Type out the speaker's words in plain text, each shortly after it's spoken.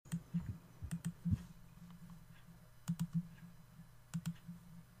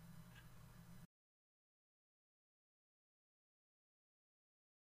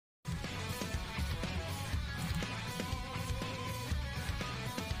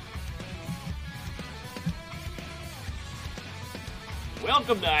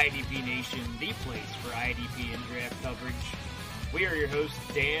Welcome to IDP Nation, the place for IDP and draft coverage. We are your hosts,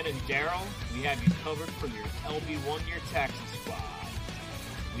 Dan and Daryl. We have you covered from your LB1 year taxi squad.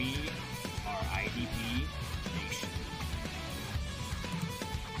 We are IDP Nation.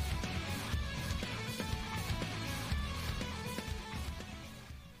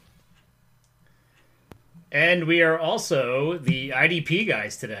 And we are also the IDP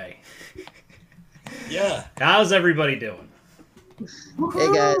guys today. Yeah. How's everybody doing?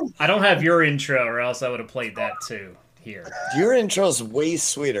 Hey guys. I don't have your intro, or else I would have played that too here. Your intro's way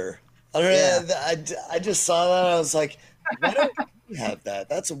sweeter. I don't know. I just saw that. I was like, why don't we have that?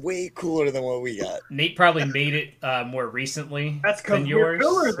 That's way cooler than what we got. Nate probably made it more recently. That's because we're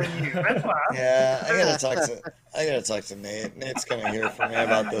cooler than you. That's why. Yeah, I gotta talk to Nate. Nate's gonna hear from me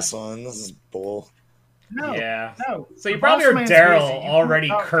about this one. This is bull. No, yeah. No. So you probably heard Daryl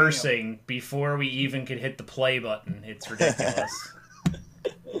already cursing before we even could hit the play button. It's ridiculous.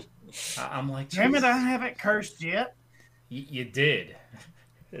 I'm like, damn it, I haven't cursed yet. You did.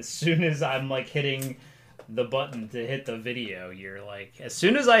 As soon as I'm like hitting the button to hit the video, you're like, as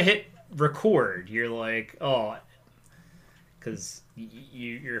soon as I hit record, you're like, oh, because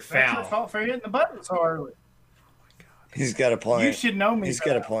you're foul. That's your fault for hitting the button so early. He's got a point. You should know me. He's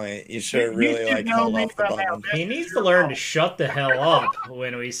got a point. You should really like hold off the button. He needs to learn to shut the hell up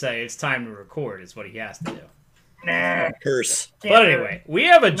when we say it's time to record. Is what he has to do. Nah. Curse. But anyway, we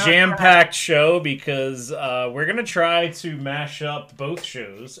have a jam-packed show because we're going to try to mash up both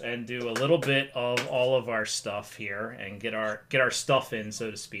shows and do a little bit of all of our stuff here and get our stuff in,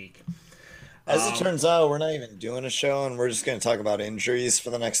 so to speak. As it turns out, we're not even doing a show, and we're just going to talk about injuries for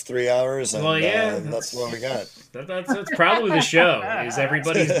the next 3 hours. And, well, yeah, that's what we got. That's probably the show. Is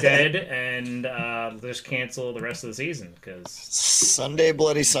everybody's dead and just cancel the rest of the season because Sunday,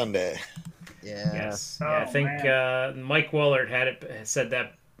 bloody Sunday. Yeah. Yes. Yeah, I think Mike Willard said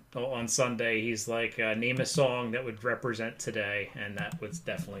that on Sunday. He's like, name a song that would represent today, and that would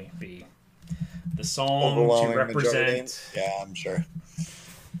definitely be the song to represent. Majority. Yeah, I'm sure.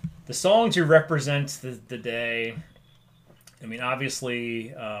 The song to represent the day. I mean,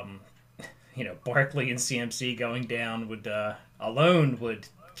 obviously, Barkley and CMC going down would alone would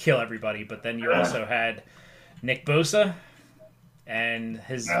kill everybody. But then you also had Nick Bosa and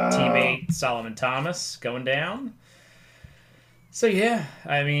his teammate Solomon Thomas going down. So yeah,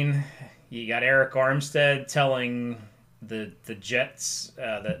 I mean, you got Eric Armstead telling the Jets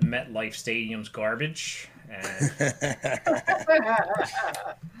that MetLife Stadium's garbage.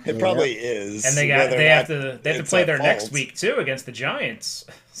 It probably is, and they have to play their next week too against the Giants.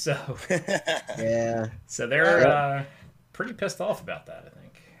 So yeah, so they're pretty pissed off about that, I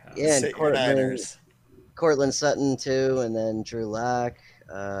think. Yeah, and Cortland Sutton too, and then Drew Lock.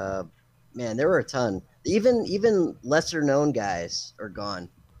 Man, there were a ton. Even lesser known guys are gone.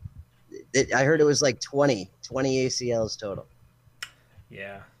 I heard it was like 20 ACLs total.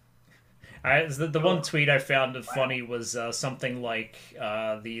 Yeah. The one tweet I found funny was something like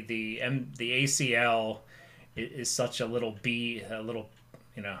the ACL is such a little B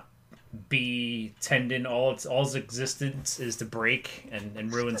tendon. All its existence is to break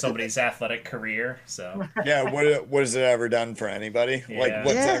and ruin somebody's athletic career. So yeah, what has it ever done for anybody? Yeah. Like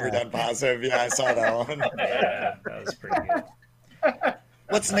what's ever done positive? Yeah, I saw that one. Yeah, that was pretty good.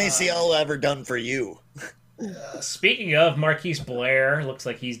 What's an ACL ever done for you? Speaking of, Marquise Blair looks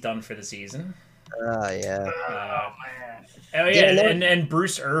like he's done for the season. Yeah. And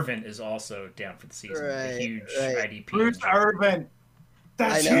Bruce Irvin is also down for the season. Right, a huge IDP. Bruce Irvin.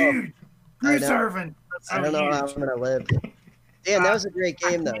 That's huge. Bruce Irvin. I don't know how I'm going to live. Dan, that was a great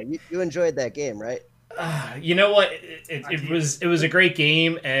game, though. You enjoyed that game, right? You know what? It was a great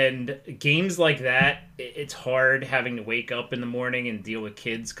game, and games like that, it's hard having to wake up in the morning and deal with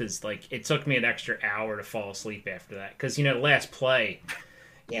kids because like it took me an extra hour to fall asleep after that because last play,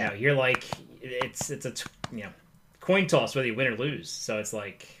 you're like it's a coin toss whether you win or lose, so it's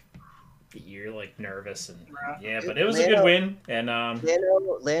like you're like nervous and but it was a good win and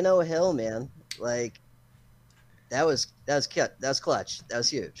Lano Hill, man, like. That was clutch. That was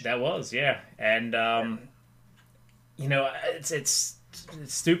huge. That was, yeah. And it's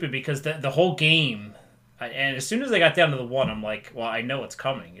stupid because the whole game, and as soon as they got down to the one, I'm like, well, I know what's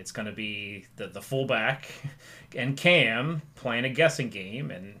coming. It's going to be the fullback and Cam playing a guessing game,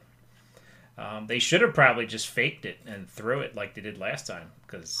 and they should have probably just faked it and threw it like they did last time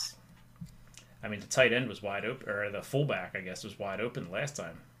because, I mean, the tight end was wide open, or the fullback, I guess, was wide open last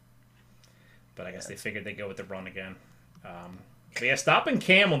time. But I guess they figured they'd go with the run again. But yeah, stopping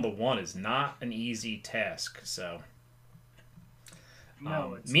Cam on the one is not an easy task. So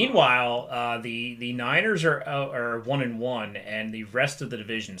No, it's Meanwhile, the Niners are 1-1, and the rest of the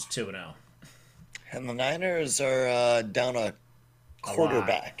division's 2-0. And the Niners are down a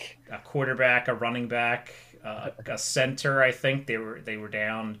quarterback. A quarterback, a running back, a center. I think they were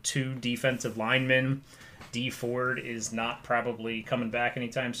down 2 defensive linemen. D Ford is not probably coming back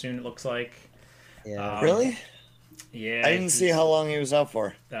anytime soon. It looks like. Yeah. Really? Yeah. I didn't see how long he was out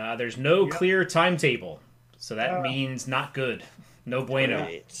for. There's no clear timetable, so that means not good. No bueno.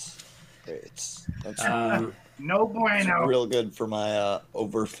 Great. That's no bueno. real good for my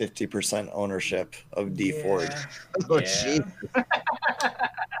over 50% ownership of D Ford. Oh, Yeah. jeez.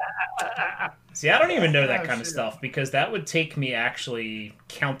 See, I don't even know that kind of stuff because that would take me actually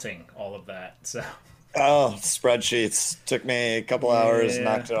counting all of that. So. Oh, spreadsheets. Took me a couple hours, Yeah.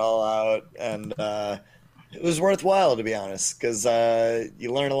 knocked it all out, and it was worthwhile, to be honest, because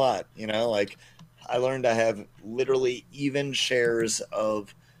you learn a lot, you know? Like, I learned I have literally even shares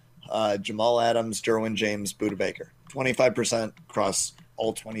of Jamal Adams, Derwin James, Buda Baker. 25% across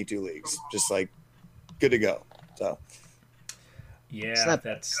all 22 leagues. Just, like, good to go. So, Yeah,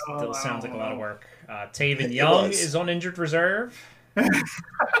 that still sounds like a lot of work. Taven It Young was. is on injured reserve.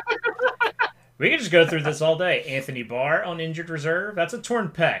 We could just go through this all day. Anthony Barr on injured reserve. That's a torn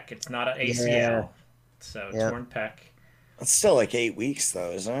pec. It's not an ACL. Yeah. So, Yeah. torn pec. it's still like 8 weeks, though,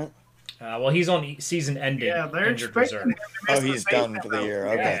 isn't it? Well, he's on season-ending Yeah, they're injured expecting reserve. him to miss Oh, the he's season, done for the though. year.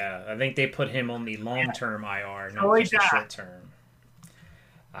 Okay. Yeah, I think they put him on the long-term IR, not Troy just the Dye. short-term.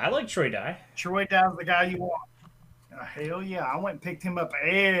 I like Troy Dye. Troy Dow's the guy you want. Hell yeah, I went and picked him up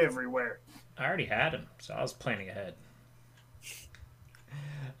everywhere. I already had him, so I was planning ahead.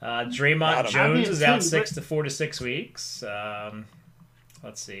 Got Draymond him. Jones I did is out too, 4 to 6 weeks.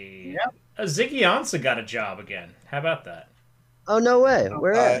 Let's see. Yep. Ziggy Ansah got a job again. How about that? Oh, no way.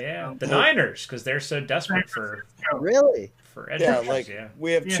 Where at? Yeah, the Niners, because they're so desperate for Really? edge Yeah, rushers, like yeah.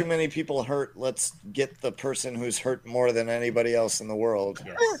 we have Yeah. too many people hurt. Let's get the person who's hurt more than anybody else in the world.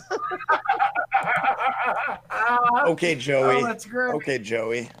 Yes. Okay, Joey. Oh, that's great. Okay,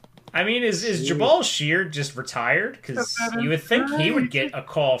 Joey. I mean, is Jabal Shear just retired? Because you would think he would get a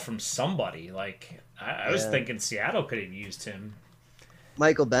call from somebody. Like, I was Yeah. thinking Seattle could have used him.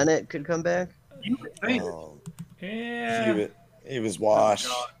 Michael Bennett could come back? You would think. Oh, Yeah. he was washed.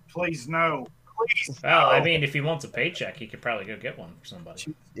 God, please no. Please. Well, I no. mean, if he wants a paycheck, he could probably go get one for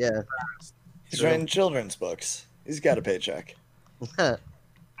somebody. Yeah. He's writing children's books. He's got a paycheck.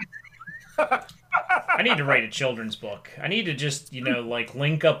 I need to write a children's book. I need to just, like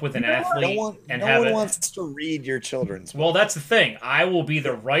link up with an athlete No and one have it. wants to read your children's book. Well, that's the thing. I will be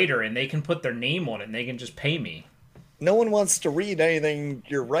the writer, and they can put their name on it, and they can just pay me. No one wants to read anything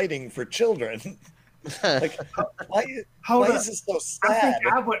you're writing for children. Like, why Hold up. is this so I sad?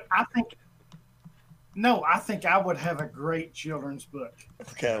 think I would have a great children's book.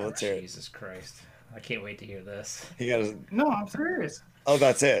 Okay, let's hear it. Jesus Christ. I can't wait to hear this. You gotta. No, I'm serious. Oh,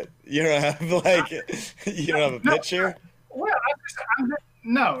 that's it. You don't have you don't have a No. picture. Well,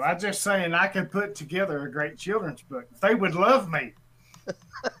 I'm just saying I could put together a great children's book. They would love me.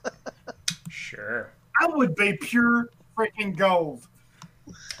 Sure. I would be pure freaking gold.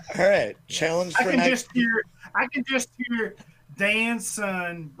 All right, challenge I for can next. just hear Dan's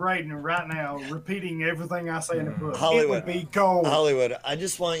son Braden right now repeating everything I say in the book. It Hollywood. would be gold. Hollywood, I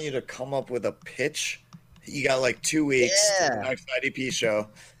just want you to come up with a pitch. You got like 2 weeks to the Yeah. next IDP show.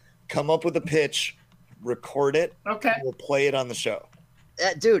 Come up with a pitch, record it, Okay, we'll play it on the show.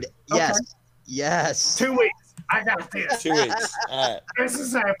 Dude, yes. Okay. Yes. 2 weeks. I got this. 2 weeks. All right. This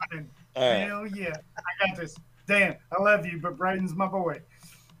is happening. All right. Hell yeah, I got this. Dan, I love you, but Braden's my boy.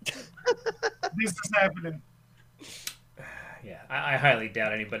 This is happening. Yeah, I highly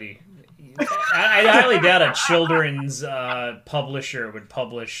doubt anybody. I highly doubt a children's publisher would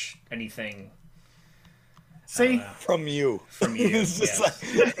publish anything See, From you. from you. It's just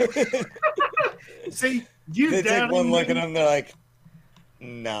Yes. like, see, you they take doubting one look me. at him, they're like,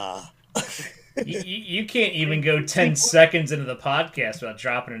 nah. You can't even go 10 seconds into the podcast without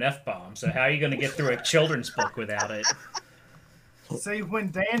dropping an F-bomb. So how are you going to get through a children's book without it? See, when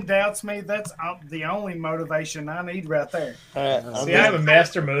Dan doubts me, that's the only motivation I need right there. All right. I'm See, I'm a gonna-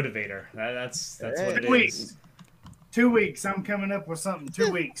 master motivator. That's what it 2 is. weeks. 2 weeks. I'm coming up with something. 2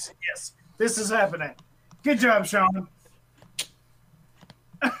 weeks. Yes, this is happening. Good job, Sean.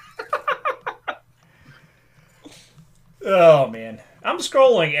 Oh man, I'm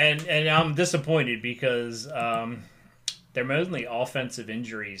scrolling and I'm disappointed because they're mostly offensive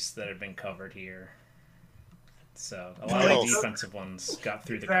injuries that have been covered here. So a lot of Nice. the defensive ones got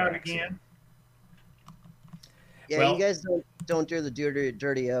through the It's out cracks. again. Yeah, Well- you guys don't do the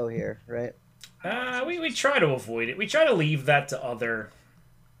dirty O here, right? We try to avoid it. We try to leave that to other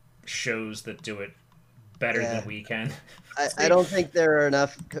shows that do it better than we can. I don't think there are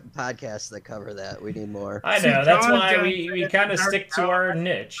enough podcasts that cover that. We need more. I know. That's why we kind of stick to our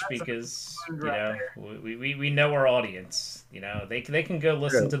niche because, you know, we know our audience. You know, they can go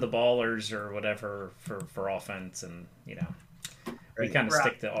listen to the Ballers or whatever for offense, and, you know, we kind of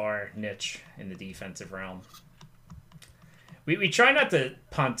stick to our niche in the defensive realm. We try not to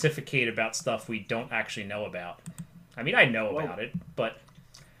pontificate about stuff we don't actually know about. I mean, I know about it, but,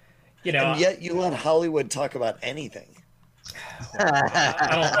 you know. And yet you let Hollywood talk about anything.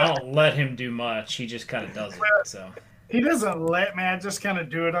 I don't let him do much. He just kind of does it. So he doesn't let me. I just kind of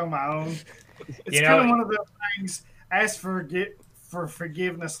do it on my own. It's you kind know, of one of those things. Ask for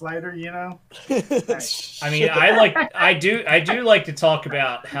forgiveness later. You know. I mean, I do like to talk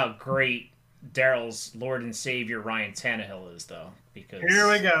about how great Daryl's Lord and Savior Ryan Tannehill is, though. Because here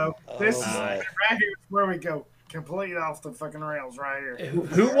we go. This is my. right here is where we go. Complete off the fucking rails right here.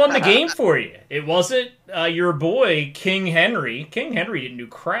 Who won the game for you? It wasn't your boy King Henry. King Henry didn't do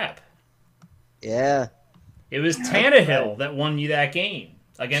crap. Yeah. It was Tannehill that won you that game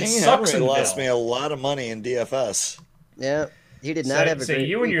against King Henry Sucksonville. lost me a lot of money in DFS. Yeah. He did not have a so great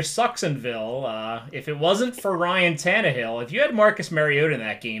you week. and your Sucksonville, if it wasn't for Ryan Tannehill, if you had Marcus Mariota in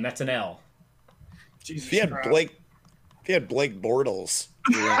that game, that's an L. Jesus If you had Christ. Blake Bortles,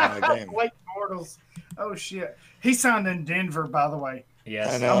 you were in the game. Blake Bortles. Oh shit. He signed in Denver, by the way.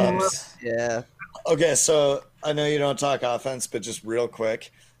 Yes. I know. Yeah. Okay, so I know you don't talk offense, but just real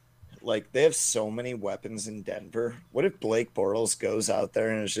quick, like they have so many weapons in Denver. What if Blake Bortles goes out there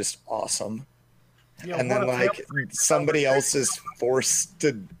and is just awesome, Yeah, and what then a like fail- somebody else is forced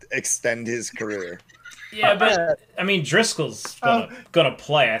to extend his career? Yeah, but I mean Driscoll's gonna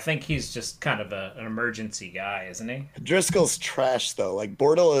play. I think he's just kind of an emergency guy, isn't he? Driscoll's trash though. Like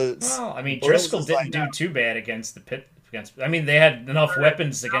Bortles. Well, I mean Bortles Driscoll is didn't like- do too bad against the Pitt. I mean they had enough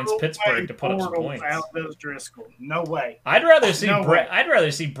weapons against Pittsburgh to put up some Bortles points. outdoes Driscoll. No way. I'd rather see No Brett. way. I'd rather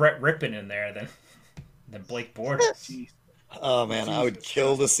see Brett Rippon in there than Blake Bortles. Jeez. Oh man, I would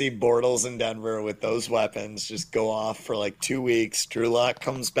kill to see Bortles in Denver with those weapons just go off for like 2 weeks. Drew Lock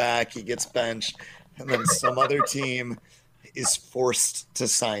comes back, he gets benched, and then some other team is forced to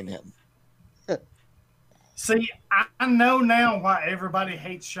sign him. See, I know now why everybody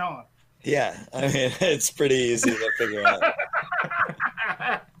hates Sean. Yeah, I mean it's pretty easy to figure out.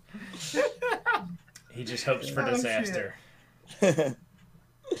 He just hopes for Oh, disaster.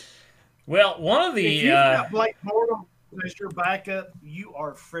 Well, one of If the you got Blake Bortles as your backup, you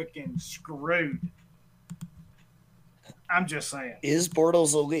are freaking screwed. I'm just saying. Is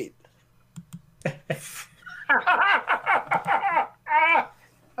Bortles elite?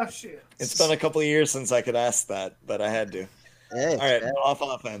 Oh shit! It's been a couple of years since I could ask that, but I had to. Hey, All right, off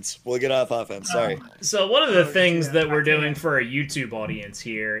offense. We'll get off offense. Sorry. So one of the things shit. that we're doing for our YouTube audience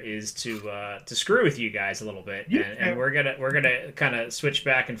here is to screw with you guys a little bit, and we're gonna kind of switch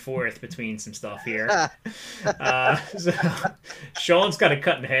back and forth between some stuff here. So Sean's got to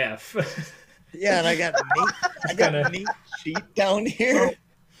cut in half. Yeah, and I got Nate Cheat down here.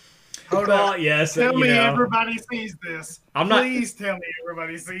 Hold Well, on. yes, Tell you me know, everybody sees this. I'm not- Please tell me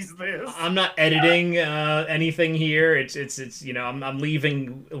everybody sees this. I'm not editing anything here. It's you know I'm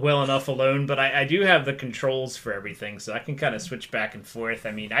leaving well enough alone, but I do have the controls for everything, so I can kind of switch back and forth.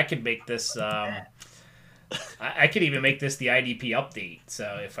 I mean, I could make this. I could even make this the IDP update.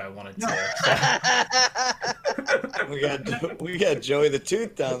 So if I wanted to. We got Joey the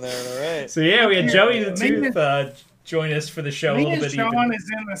Tooth down there, all right. So yeah, we had Joey the Me Tooth join us for the show a Me little and bit. Sean Even is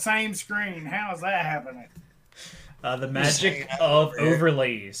in the same screen. How is that happening? the magic hanging out of over here.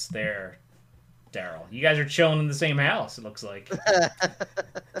 overlays there, Daryl. You guys are chilling in the same house. It looks like.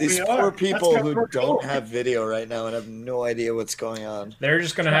 These We poor are. people That's who kinda don't cool. have video right now and have no idea what's going on. They're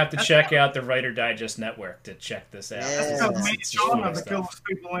just gonna have to check out the Writer Digest Network to check this out. Yeah. Because me and It's Sean funny are the stuff. coolest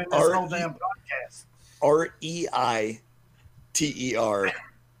people in this Are whole you- damn podcast. REITER,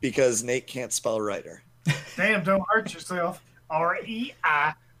 because Nate can't spell writer. Damn, don't hurt yourself.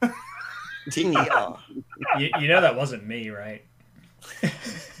 REI. TER. You know that wasn't me, right?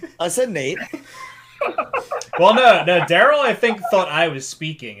 I said Nate. Well, no. Daryl, I think thought I was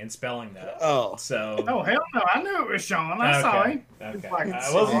speaking and spelling that. Oh. So Oh hell no! I knew it was Sean. I saw him. Okay. Fucking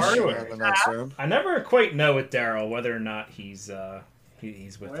I wasn't sorry. sure. In the next room. I never quite know with Daryl whether or not he's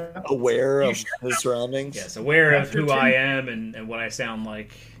with. Well, Aware You of his surroundings. Yes, aware of who I am and what I sound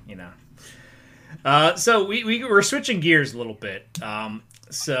like, you know. So we're switching gears a little bit.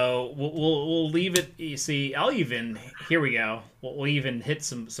 So we'll leave it. You see, here we go. We'll even hit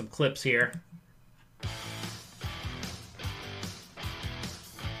some clips here.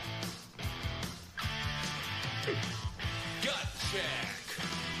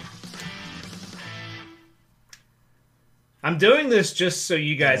 I'm doing this just so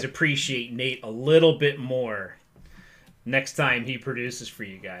you guys appreciate Nate a little bit more next time he produces for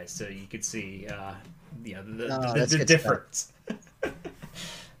you guys, so you could see, the difference.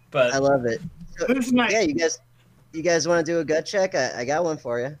 But I love it. So, Who's next? yeah, you guys want to do a gut check? I got one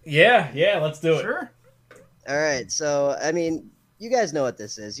for you. yeah, let's do it. Sure. All right. So, I mean, you guys know what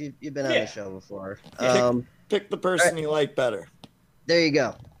this is. You've been on the show before. Pick the person you like better. There you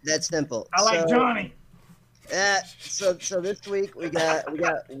go. That's simple. I like Johnny. So this week we got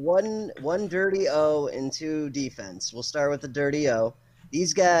one dirty O and 2 defense. We'll start with the dirty O.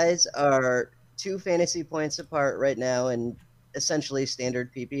 These guys are 2 fantasy points apart right now in essentially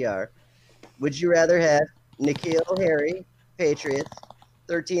standard PPR. Would you rather have N'Keal Harry, Patriots,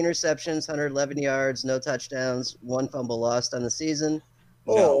 13 receptions, 111 yards, no touchdowns, 1 fumble lost on the season,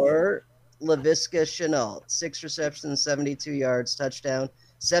 or Laviska Shenault, 6 receptions, 72 yards, touchdown,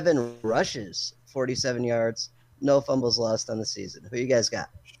 7 rushes, 47 yards, no fumbles lost on the season? Who you guys got?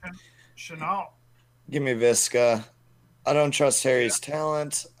 Shenault. Give me Visca. I don't trust Harry's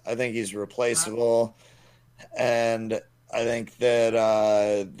talent. I think he's replaceable. And I think that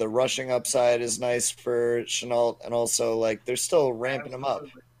the rushing upside is nice for Shenault. And also, like, they're still ramping him up.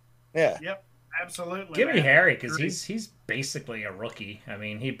 Yeah. Yep. Absolutely. Give me Harry, because he's basically a rookie. I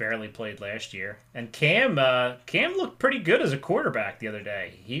mean, he barely played last year. And Cam looked pretty good as a quarterback the other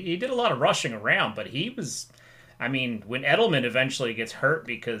day. He did a lot of rushing around, but he was, I mean, when Edelman eventually gets hurt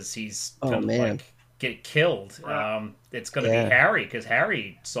because he's gonna get killed, it's going to be Harry, because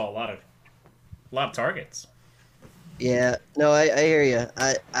Harry saw a lot of targets. Yeah, no, I hear you.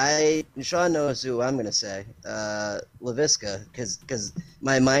 Sean knows who I'm going to say. Laviska, because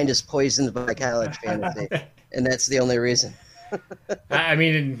my mind is poisoned by college fantasy, and that's the only reason. I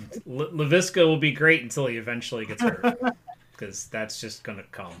mean, Laviska will be great until he eventually gets hurt, because that's just going to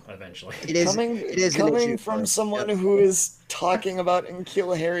come eventually. It is coming from someone who is talking about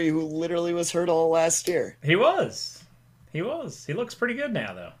N'Keal Harry, who literally was hurt all last year. He was. He looks pretty good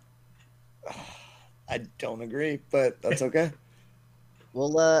now, though. I don't agree, but that's okay.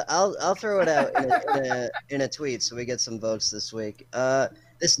 Well, I'll throw it out in a tweet so we get some votes this week.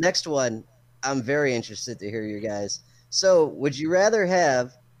 This next one, I'm very interested to hear you guys. So, would you rather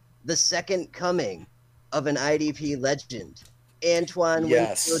have the second coming of an IDP legend, Antoine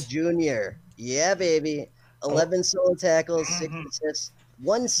Winfield Jr.? Yeah, baby. 11 solo tackles, 6 assists,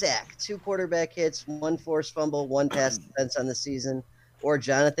 1 sack, 2 quarterback hits, 1 forced fumble, 1 pass defense on the season. Or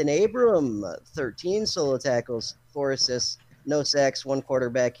Jonathan Abram, 13 solo tackles, 4 assists, no sacks, 1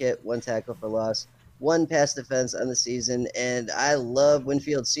 quarterback hit, 1 tackle for loss, 1 pass defense on the season. And I love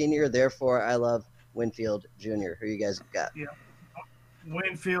Winfield Sr., therefore I love Winfield Jr. Who you guys got? Yeah.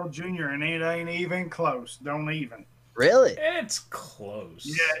 Winfield Jr., and it ain't even close. Don't even. Really? It's close.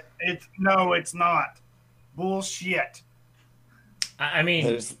 Yeah, it's not. Bullshit. I mean,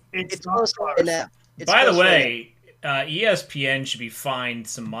 it's close. By the way, ESPN should be fined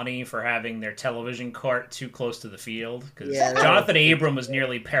some money for having their television cart too close to the field, because Jonathan Abram was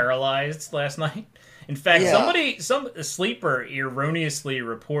nearly paralyzed last night. In fact, some sleeper erroneously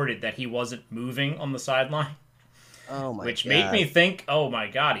reported that he wasn't moving on the sideline. Oh my Which made me think, oh my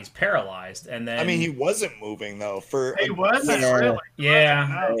God, he's paralyzed. And then he wasn't moving though. He wasn't really.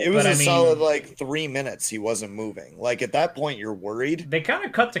 Yeah, it was solid 3 minutes. He wasn't moving. Like at that point, you're worried. They kind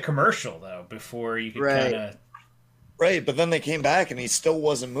of cut the commercial though before you could kind of. Right, but then they came back and he still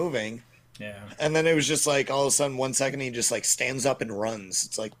wasn't moving. Yeah. And then it was just like all of a sudden 1 second he just like stands up and runs.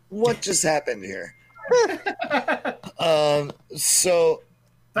 It's like, what just happened here? So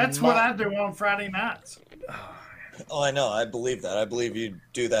that's what I do on Friday nights. Oh, I know. I believe that. I believe you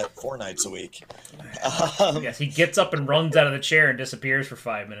do that 4 nights a week. Yes, he gets up and runs out of the chair and disappears for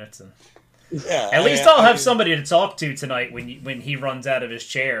 5 minutes. And yeah, at least I'll have somebody to talk to tonight when he runs out of his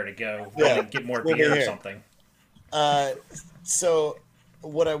chair to go get more beer or something. So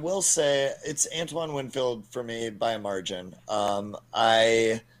what I will say, it's Antoine Winfield for me by a margin.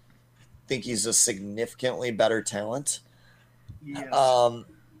 I think he's a significantly better talent. Yes.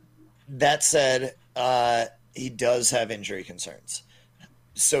 That said, he does have injury concerns.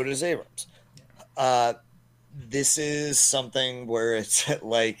 So does Abrams. This is something where it's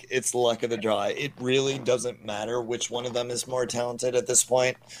like it's luck of the draw. It really doesn't matter which one of them is more talented at this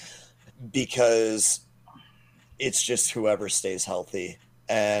point, because it's just whoever stays healthy.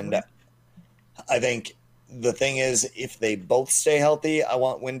 And I think the thing is, if they both stay healthy, I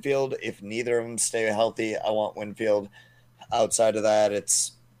want Winfield. If neither of them stay healthy, I want Winfield. Outside of that,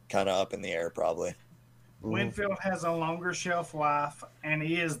 it's kind of up in the air probably. Winfield has a longer shelf life, and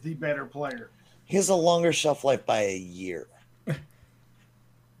he is the better player. He has a longer shelf life by a year.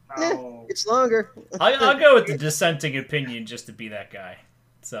 Oh, It's longer. I'll go with the dissenting opinion just to be that guy.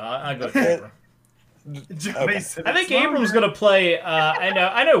 So I'll go with Abram. Johnny Okay. said I think it's Abram's longer. going to play.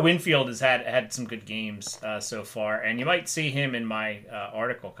 I know Winfield has had some good games so far, and you might see him in my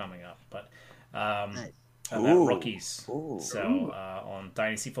article coming up. But Nice. about Ooh. rookies. Ooh. So on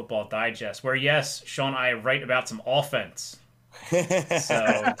Dynasty Football Digest, where yes, Sean, I write about some offense. So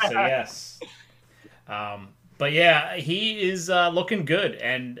yes. But yeah, he is looking good,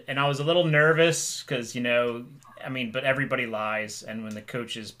 and I was a little nervous because but everybody lies, and when the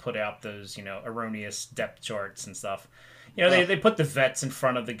coaches put out those erroneous depth charts and stuff, they put the vets in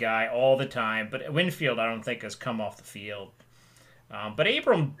front of the guy all the time. But Winfield, I don't think has come off the field. But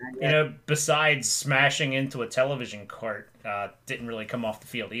Abram, besides smashing into a television cart, didn't really come off the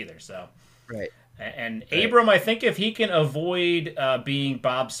field either. So Right. and Abram, I think if he can avoid being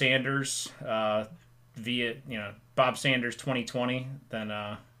Bob Sanders via Bob Sanders 2020, then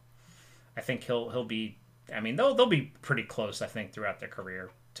I think he'll be. I mean, they'll be pretty close. I think throughout their career,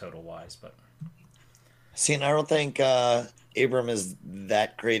 total wise. But See, and I don't think Abram is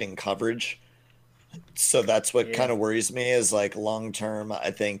that great in coverage. So that's what kind of worries me is like long term.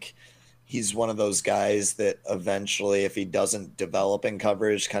 I think he's one of those guys that eventually, if he doesn't develop in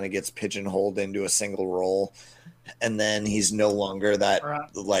coverage, kind of gets pigeonholed into a single role. And then he's no longer that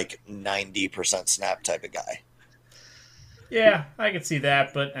like 90% snap type of guy. yeah, I could see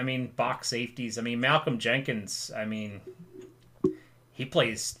that. But I mean, box safeties. I mean, Malcolm Jenkins. I mean, he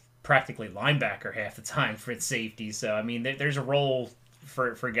plays practically linebacker half the time for its safety. So I mean, there's a role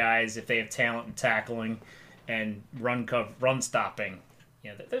for guys if they have talent in tackling and run stopping.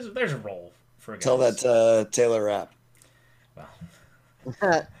 There's a role for guys. Tell that to Taylor Rapp.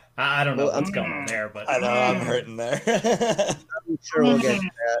 Well, I don't know what's going on there, but I know I'm hurting there. I'm sure we'll get to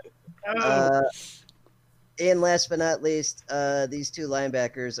that. And last but not least, these two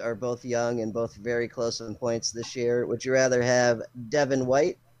linebackers are both young and both very close in points this year. Would you rather have Devin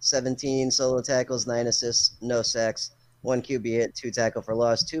White, 17 solo tackles, 9 assists, no sacks, 1 QB hit, 2 tackle for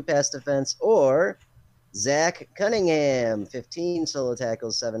loss, 2 pass defense, or Zach Cunningham, 15 solo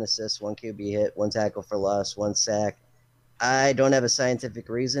tackles, 7 assists, 1 QB hit, 1 tackle for loss, 1 sack? I don't have a scientific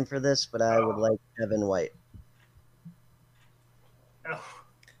reason for this, but I would like Devin White.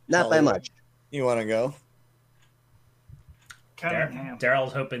 Not by much. You want to go? Cunningham.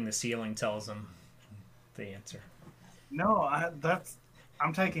 Daryl's hoping the ceiling tells him the answer. No,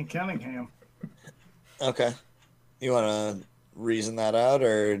 I'm taking Cunningham. Okay. You want to reason that out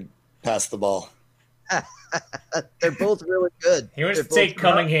or pass the ball? They're both really good. He wants They're to take both-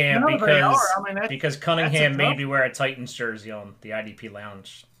 Cunningham No, they because are. I mean, because that's Cunningham a made tough- me wear a Titans jersey on the IDP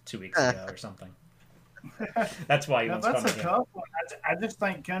lounge 2 weeks ago or something. That's why he Now, wants that's a Cunningham. tough one. I just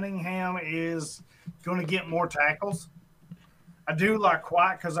think Cunningham is going to get more tackles. I do like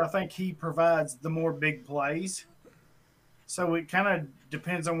White because I think he provides the more big plays. So it kind of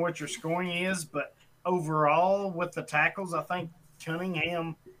depends on what your scoring is. But overall, with the tackles, I think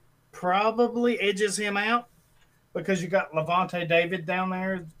Cunningham probably edges him out because you got Levante David down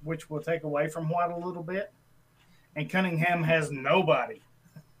there, which will take away from White a little bit. And Cunningham has nobody.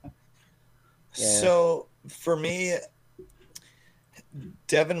 So for me,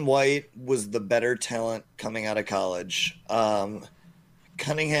 Devin White was the better talent coming out of college.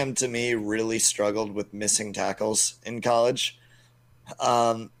 Cunningham, to me, really struggled with missing tackles in college.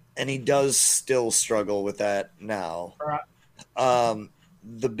 And he does still struggle with that now. Right.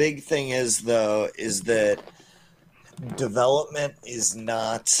 The big thing is that development is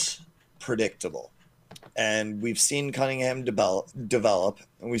not predictable. And we've seen Cunningham develop,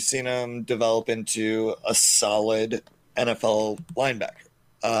 and we've seen him develop into a solid NFL linebacker.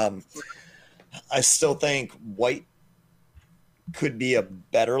 I still think White could be a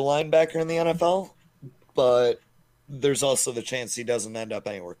better linebacker in the NFL, but there's also the chance he doesn't end up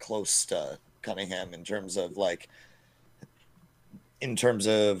anywhere close to Cunningham in terms of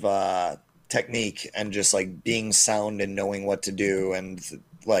technique and just like being sound and knowing what to do and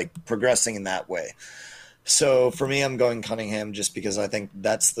like progressing in that way. So for me, I'm going Cunningham just because I think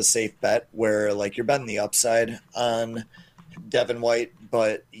that's the safe bet where like you're betting the upside on Devin White,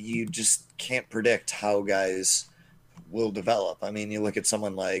 but you just can't predict how guys will develop. I mean, you look at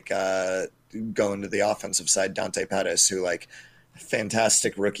someone like going to the offensive side, Dante Pettis, who like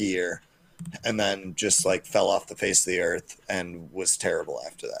fantastic rookie year and then just like fell off the face of the earth and was terrible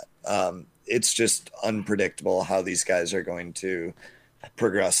after that. It's just unpredictable how these guys are going to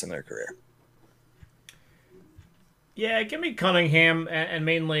progress in their career. Yeah, give me Cunningham, and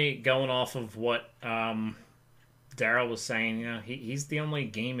mainly going off of what Daryl was saying. He's the only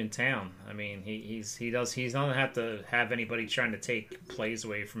game in town. I mean, he doesn't have to have anybody trying to take plays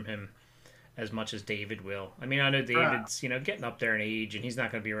away from him. as much as David will. I mean, I know David's getting up there in age, and he's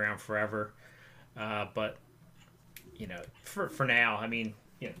not going to be around forever. But for now, I mean,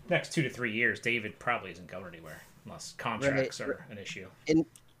 next 2 to 3 years, David probably isn't going anywhere unless contracts are an issue. And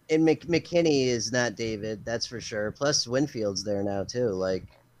McKinney is not David, that's for sure. Plus Winfield's there now too. Like,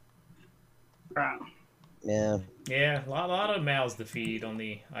 yeah, a lot of mouths to feed on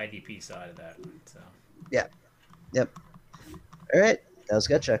the IDP side of that. So yeah, yep. All right, that was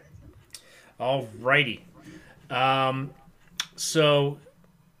good, Chuck. All righty. So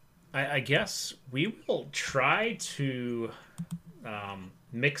I guess we will try to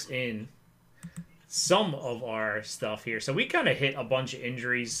mix in some of our stuff here. So we kind of hit a bunch of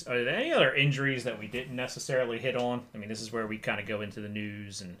injuries. Are there any other injuries that we didn't necessarily hit on? I mean, this is where we kind of go into the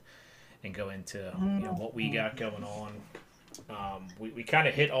news and go into what we got going on. We kind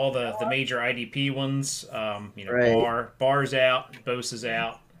of hit all the major IDP ones. Right. Barr's out, Bosa's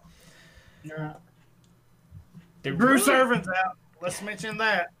out. Yeah. Bruce Irvin's out. Let's mention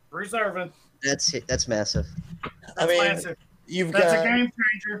that. Bruce Irvin. That's massive. I mean, massive. That's a game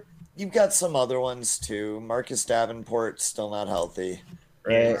changer. You've got some other ones too. Marcus Davenport still not healthy.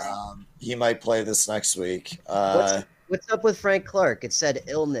 Right. He might play this next week. What's up with Frank Clark? It said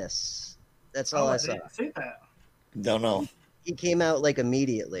illness. That's all I saw. Didn't see that. Don't know. He came out like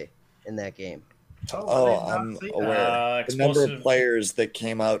immediately in that game. I'm aware. The number of players that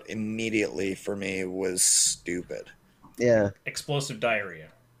came out immediately for me was stupid. Yeah. Explosive diarrhea.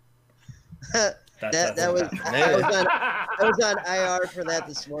 I was on IR for that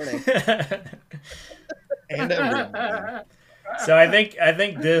this morning. So I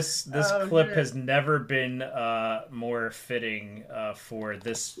think this clip has never been more fitting for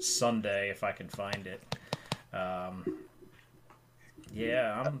this Sunday, if I can find it.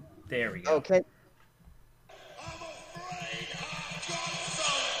 There we go. Okay.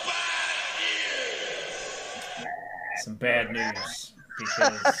 Some bad news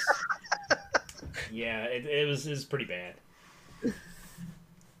because it was pretty bad.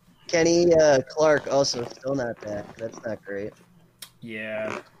 Kenny Clark also still not back. That's not great.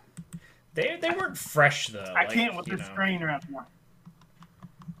 Yeah, they weren't fresh though. I can't with the screen right now.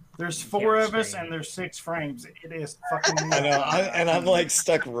 There's 4 of us and there's 6 frames. It is fucking. I know, I'm like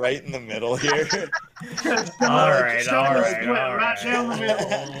stuck right in the middle here. all right. Right down the middle.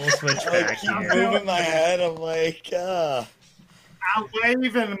 We'll switch back keep here. moving my head. I'm like, I'm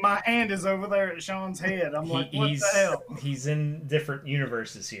waving. My hand is over there at Sean's head. I'm like, what the hell? He's in different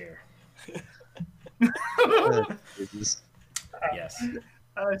universes here. Yes.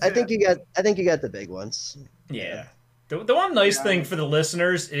 I think you got the big ones. Yeah. The one nice thing for the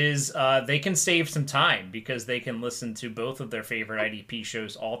listeners is they can save some time because they can listen to both of their favorite IDP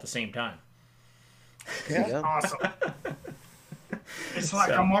shows all at the same time. Yeah. Awesome. It's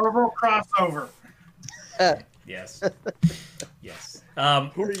like a Marvel crossover. Yes. Yes.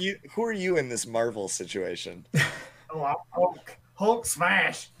 who are you in this Marvel situation? Hulk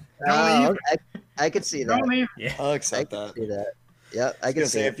smash. I could see that. Yeah. I'll accept that. See that. Yeah, I can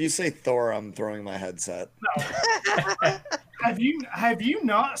see it. If you say Thor, I'm throwing my headset. No. Have you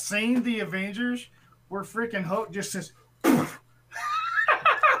not seen the Avengers where freaking Hulk just says?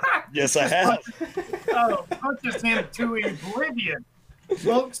 Yes, I have. Punches him to oblivion.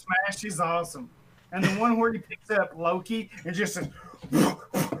 Hulk smash is awesome, and the one where he picks up Loki and just says, "This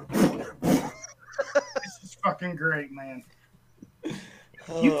is fucking great, man."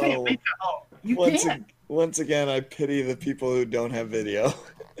 You can't beat the Hulk. You can't. Once again, I pity the people who don't have video.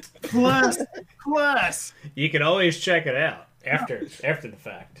 Plus, you can always check it out after the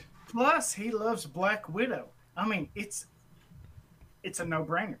fact. Plus, he loves Black Widow. I mean, it's a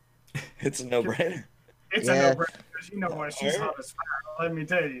no-brainer. It's a no-brainer. It's a no-brainer because you know what? She's hot as fire. Let me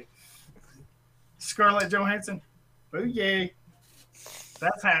tell you. Scarlett Johansson. Oh yeah,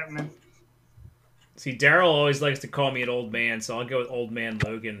 that's happening. See, Daryl always likes to call me an old man, so I'll go with Old Man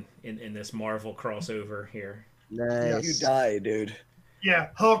Logan in this Marvel crossover here. Nice. You die, dude. Yeah,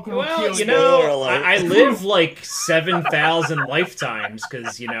 Hulk will kill you know, I live like 7,000 lifetimes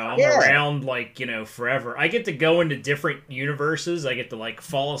because, I'm around forever. I get to go into different universes. I get to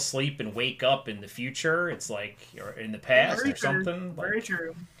fall asleep and wake up in the future. It's like, or in the past or something. Very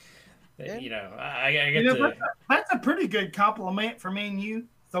true. I get to... That's a pretty good compliment for me and you,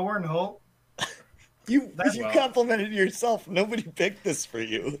 Thor and Hulk. You complimented yourself. Nobody picked this for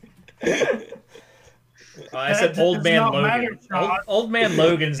you. I said Old Man Logan. Old Man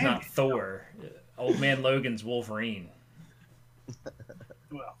Logan's not Thor. Old Man Logan's Wolverine.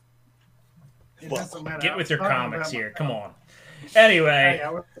 Well, it doesn't matter. Get with your comics here. Come on. Anyway,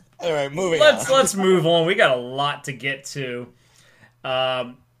 all right, moving on. Let's move on. We got a lot to get to.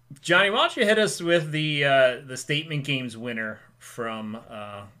 Johnny, why don't you hit us with the statement games winner from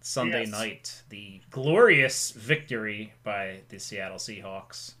Sunday night, the glorious victory by the Seattle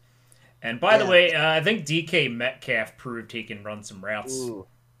Seahawks. And by the way, I think DK Metcalf proved he can run some routes. Ooh.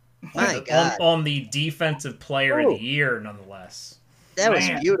 My God. On the defensive player of the year, nonetheless. That was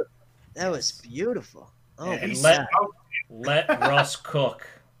beautiful. That was beautiful. Oh, and let Russ cook.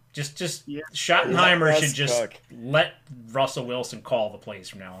 Just Schottenheimer should just let Russell Wilson call the plays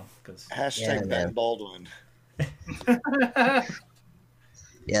from now on. Hashtag Ben Baldwin.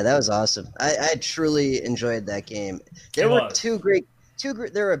 Yeah, that was awesome. I truly enjoyed that game. There were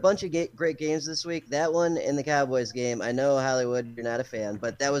there were a bunch of great games this week. That one and the Cowboys game. I know, Hollywood, you're not a fan,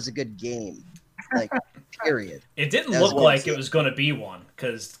 but that was a good game. Like, period. It didn't look like it was going to be one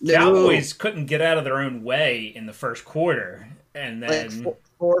because Cowboys couldn't get out of their own way in the first quarter, and then like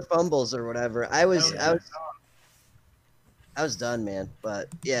 4 fumbles or whatever. I was done, man. But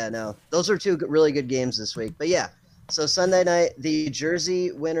yeah, no, those are 2 really good games this week. But yeah, so Sunday night, the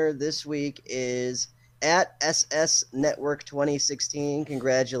jersey winner this week is at SS Network 2016.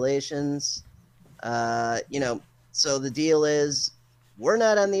 Congratulations. So the deal is we're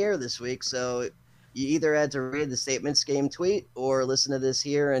not on the air this week, so you either had to read the Statements Game tweet or listen to this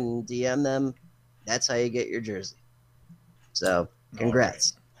here and DM them. That's how you get your jersey. So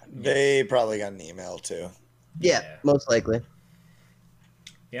congrats. They probably got an email too. Yeah, most likely.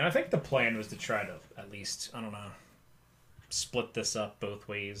 Yeah, I think the plan was to try to at least, I don't know, split this up both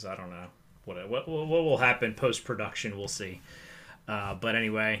ways. I don't know. What will happen post-production, we'll see. But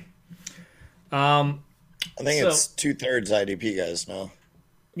anyway. I think it's 2/3 IDP guys now.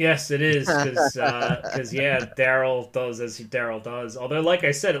 Yes, it is. Because, Daryl does as Daryl does. Although, like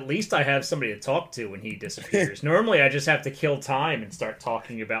I said, at least I have somebody to talk to when he disappears. Normally, I just have to kill time and start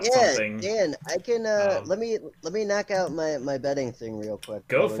talking about something. Dan, I can, let me knock out my betting thing real quick.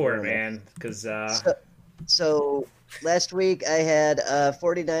 Go for it, man. Because, So last week I had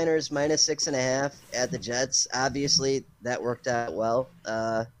 49ers -6.5 at the Jets. Obviously, that worked out well.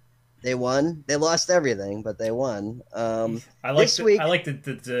 They won. They lost everything, but they won. I like the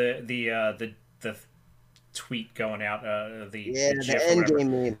tweet going out. The end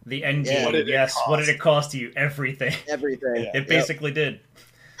game meme. The end game. What did it cost you? Everything. Everything. It basically did.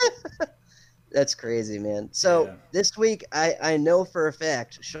 That's crazy, man. So this week, I know for a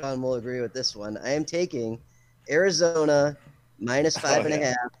fact, Sean will agree with this one. I am taking Arizona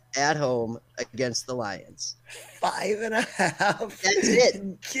 -5.5 at home against the Lions. 5.5. That's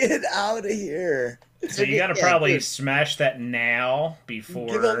it. Get out of here. So you got to probably smash that now before.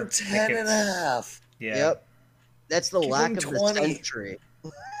 Give them 10.5. Yeah. Yep. That's the lock of the century.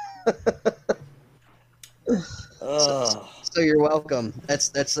 So you're welcome.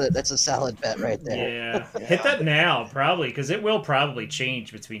 That's a solid bet right there. Yeah. Hit that now, probably, because it will probably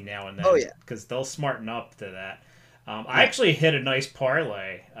change between now and then. Oh, yeah. Because they'll smarten up to that. I actually hit a nice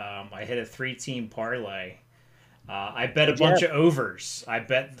parlay. I hit a 3-team parlay. I bet a bunch of overs. I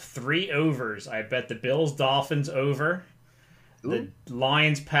bet 3 overs. I bet the Bills-Dolphins over, the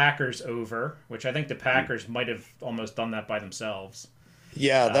Lions-Packers over, which I think the Packers might have almost done that by themselves.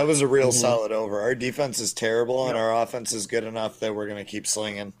 Yeah, that was a real solid over. Our defense is terrible, and our offense is good enough that we're going to keep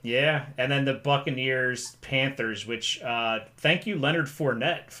slinging. Yeah, and then the Buccaneers-Panthers, which thank you, Leonard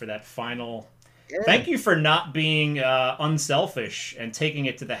Fournette, for that final... Yeah. Thank you for not being unselfish and taking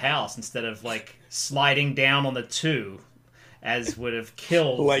it to the house instead of sliding down on the 2, as would have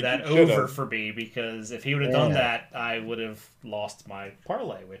killed that over for me. Because if he would have done that, I would have lost my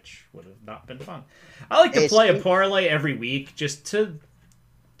parlay, which would have not been fun. I like to play a parlay every week just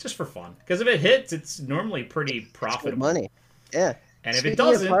for fun. Because if it hits, it's normally pretty profitable. Money, yeah. And if it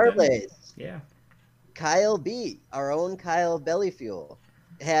doesn't, parlays, yeah. Kyle B, our own Kyle Bellyfuel,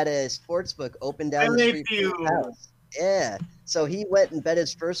 had a sports book open down the street from his house. Yeah. So he went and bet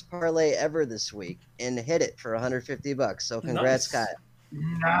his first parlay ever this week and hit it for $150. So congrats, Kyle.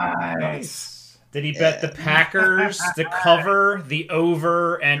 Nice. Did he bet the Packers to cover, the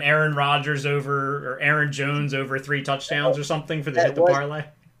over, and Aaron Rodgers over, or Aaron Jones over 3 touchdowns or something for the hit the parlay?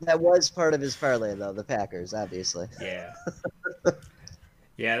 That was part of his parlay, though, the Packers, obviously. Yeah.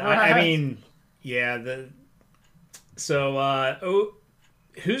 Yeah, I mean, yeah.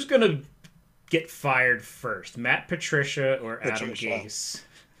 Who's going to get fired first, Matt Patricia or Adam Gase?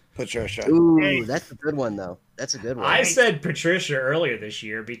 Patricia. Ooh, that's a good one, though. That's a good one. I said Patricia earlier this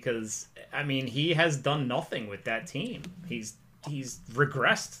year because, I mean, he has done nothing with that team. He's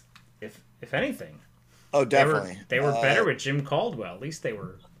regressed, if anything. Oh, definitely. They were better with Jim Caldwell. At least they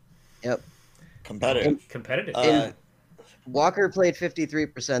were competitive. Competitive. Walker played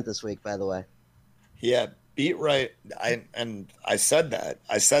 53% this week, by the way. He had beat right. I said that.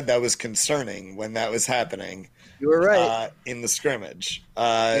 I said that was concerning when that was happening. You were right. In the scrimmage.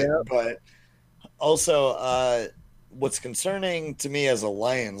 Yep. But also, what's concerning to me as a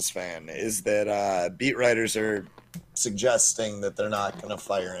Lions fan is that beat writers are suggesting that they're not going to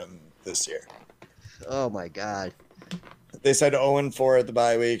fire him this year. Oh my God. They said 0-4 at the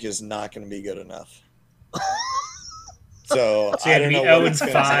bye week is not going to be good enough. So So you I had to don't be know what it's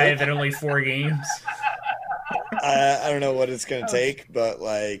going to 0-5 take. and only 4 games. I don't know what it's going to take, but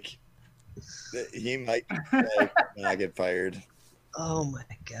like he might not get fired. Oh my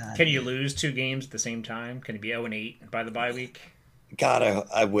God. Can you lose 2 games at the same time? Can it be 0-8 by the bye week? God,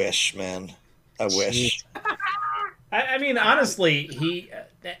 I wish, man. I wish. I mean, honestly,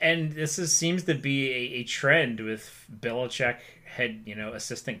 and seems to be a trend with Belichick head,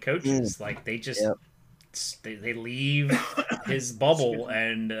 assistant coaches. Like they just they leave his bubble,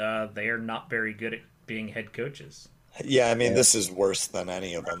 and they are not very good at being head coaches. Yeah, I mean, this is worse than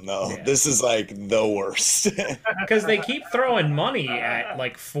any of them, though. Yeah. This is like the worst. Because they keep throwing money at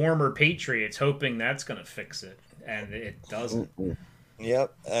like former Patriots, hoping that's going to fix it, and it doesn't.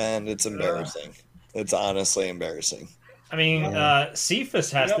 Yep, and it's embarrassing. It's honestly embarrassing. I mean,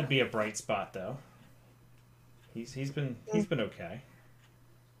 Cephas has to be a bright spot, though. He's been okay,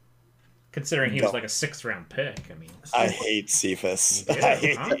 considering he was like a 6th-round pick. I mean, I hate Cephas.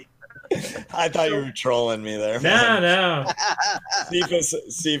 Huh? I thought you were trolling me there. Man. No.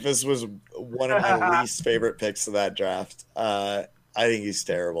 Cephas was one of my least favorite picks of that draft. I think he's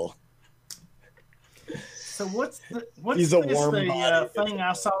terrible. So what's He's a the warm-bodied thing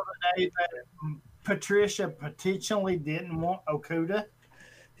I saw today that Patricia potentially didn't want Okudah?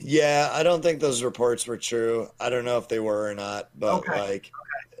 Yeah, I don't think those reports were true. I don't know if they were or not, but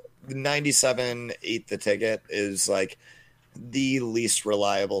 97 ate the ticket is like the least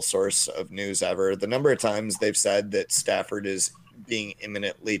reliable source of news ever. The number of times they've said that Stafford is being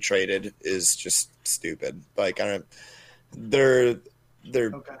imminently traded is just stupid. Like they're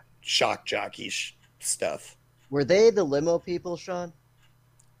shock jockey stuff. Were they the limo people, Sean?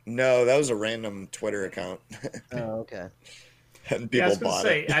 No, that was a random Twitter account. Oh, okay. And people bought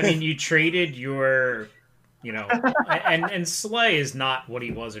it. I mean, you traded your, and Slay is not what he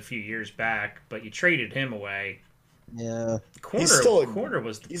was a few years back, but you traded him away. Yeah. Corner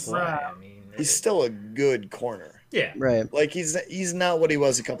was the play. I mean, he's still a good corner. Yeah. Right. Like he's not what he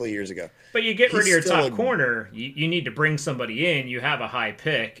was a couple of years ago. But you get rid of your top corner, you need to bring somebody in. You have a high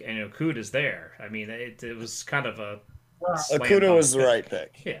pick, and Okudah's there. I mean, it was kind of a Okudah was the right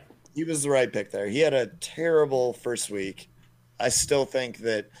pick. Yeah. He was the right pick there. He had a terrible first week. I still think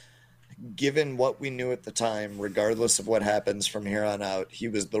that given what we knew at the time, regardless of what happens from here on out, he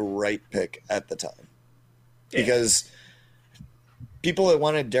was the right pick at the time. Yeah. Because people that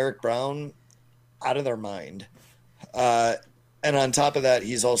wanted Derek Brown out of their mind. And on top of that,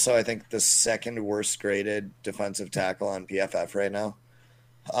 he's also, I think, the 2nd worst graded defensive tackle on PFF right now.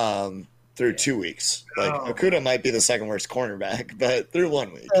 Through 2 weeks. Like Okudah might be the 2nd worst cornerback, but through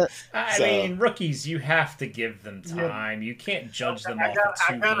 1 week. I mean, rookies, you have to give them time. You can't judge them off of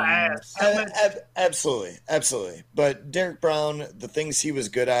 2 games. Absolutely. But Derek Brown, the things he was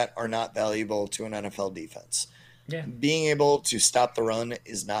good at are not valuable to an NFL defense. Yeah. Being able to stop the run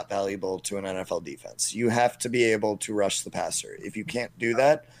is not valuable to an NFL defense. You have to be able to rush the passer. If you can't do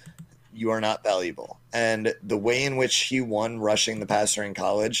that, you are not valuable. And the way in which he won rushing the passer in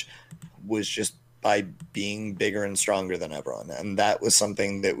college was just by being bigger and stronger than everyone. And that was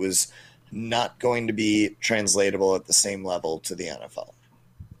something that was not going to be translatable at the same level to the NFL.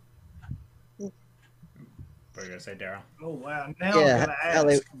 What are you going to say, Daryl? Oh, wow. Now I'm going to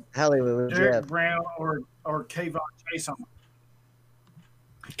ask Hollywood, Derek Brown or Kayvon Chason.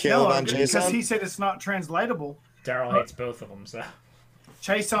 Kayvon Chason? Because he said it's not translatable. Daryl hates both of them, so.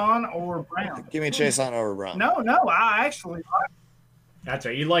 Chason or Brown? Give me Chason over Brown. No, I actually like. That's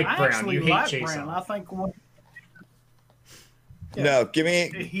right. You like Brown. You hate Chason. Brown. I think. No, give me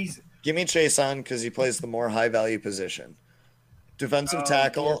Chason because he plays the more high value position. Defensive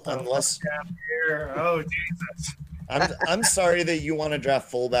tackle, unless. Oh Jesus! I'm sorry that you want to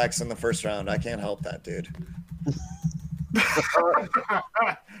draft fullbacks in the first round. I can't help that, dude.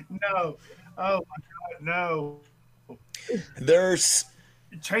 No. Oh my God, no. There's.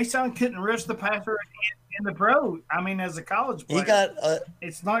 Chason couldn't rush the passer in the pro. I mean, as a college player,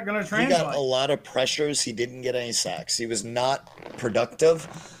 it's not going to translate. He got a lot of pressures. He didn't get any sacks. He was not productive,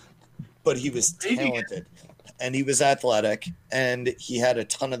 but he was talented, and he was athletic, and he had a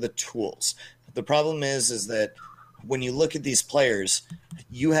ton of the tools. The problem is that when you look at these players,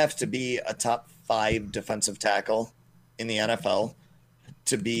 you have to be a top 5 defensive tackle in the NFL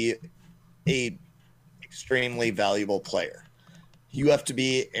to be a extremely valuable player. You have to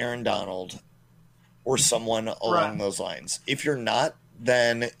be Aaron Donald or someone along those lines. If you're not,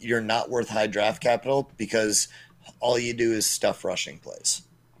 then you're not worth high draft capital because all you do is stuff rushing plays.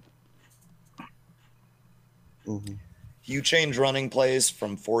 Mm-hmm. You change running plays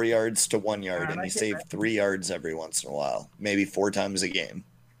from 4 yards to 1 yard, and you save 3 yards every once in a while, maybe 4 times a game.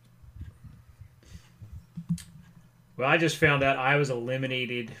 Well, I just found out I was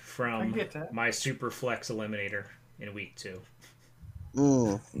eliminated from my Super Flex Eliminator in week 2.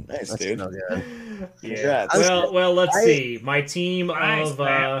 Nice, dude. No good. Yeah. Well, let's see. My team of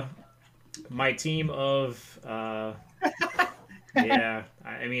yeah.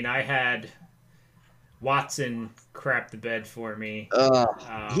 I mean, I had Watson crap the bed for me.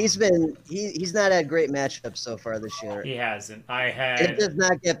 He's not had great matchups so far this year. He hasn't. It does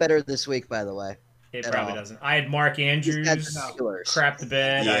not get better this week, by the way. It probably doesn't. I had Mark Andrews crap the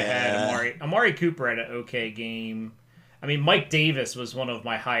bed. Yeah. I had Amari Cooper had an okay game. I mean, Mike Davis was one of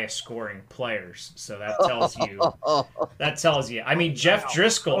my highest scoring players, so that tells you. That tells you. I mean, Jeff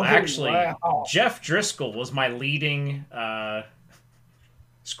Driscoll Jeff Driscoll was my leading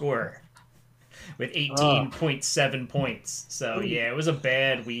scorer with 18.7 points. So yeah, it was a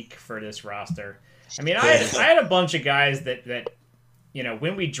bad week for this roster. I mean, I had a bunch of guys that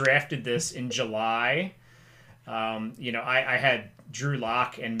when we drafted this in July, I had Drew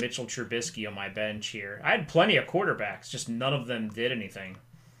Lock and Mitchell Trubisky on my bench here. I had plenty of quarterbacks, just none of them did anything.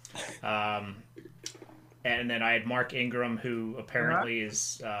 And then I had Mark Ingram, who apparently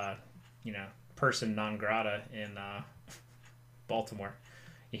is, person non grata in Baltimore.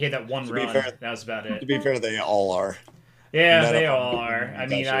 He hit that one run. That was about it. To be fair, they all are. Yeah, they all are. I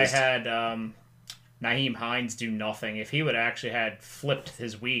mean, I had Naheem Hines do nothing. If he would actually had flipped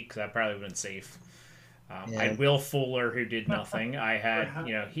his week, that probably would have been safe. I had Will Fuller, who did nothing. I had,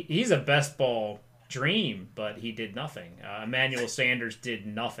 he's a best ball dream, but he did nothing. Emmanuel Sanders did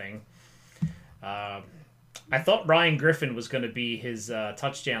nothing. I thought Ryan Griffin was going to be his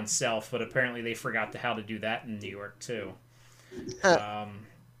touchdown self, but apparently they forgot how to do that in New York, too.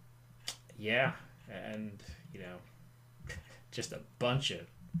 Yeah, and, just a bunch of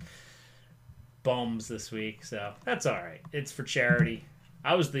bums this week, so that's all right. It's for charity.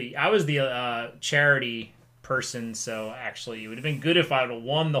 I was the charity person, so actually it would have been good if I would have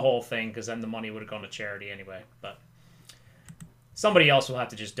won the whole thing, because then the money would have gone to charity anyway. But somebody else will have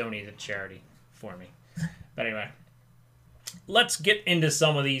to just donate it to charity for me. But anyway, let's get into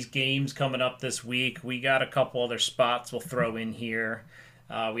some of these games coming up this week. We got a couple other spots we'll throw in here.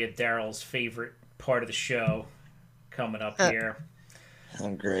 We have Daryl's favorite part of the show coming up here.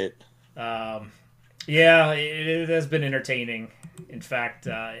 I'm great. Yeah, it has been entertaining. In fact,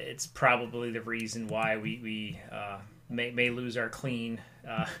 it's probably the reason why we may lose our clean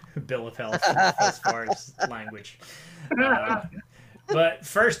bill of health as far as language. But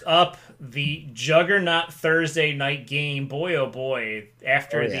first up, the Juggernaut Thursday night game. Boy, oh boy,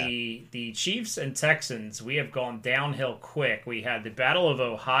 after the Chiefs and Texans, we have gone downhill quick. We had the Battle of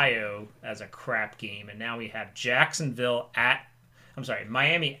Ohio as a crap game, and now we have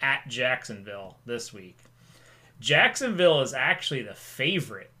Miami at Jacksonville this week. Jacksonville is actually the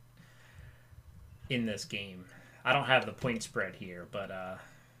favorite in this game. I don't have the point spread here, but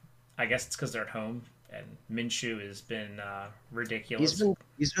I guess it's because they're at home, and Minshew has been ridiculous.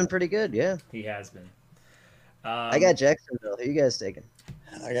 He's been pretty good, yeah. He has been. I got Jacksonville. Who you guys taking?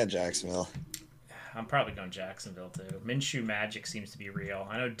 I got Jacksonville. I'm probably going Jacksonville, too. Minshew magic seems to be real.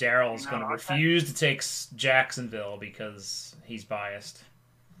 I know Daryl's going to refuse to take Jacksonville because he's biased.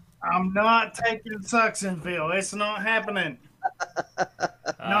 I'm not taking Jacksonville. It's not happening.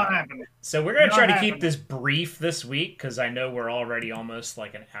 Not happening. So we're going to try to keep this brief this week, because I know we're already almost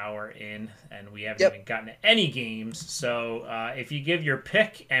like an hour in, and we haven't even gotten to any games. So if you give your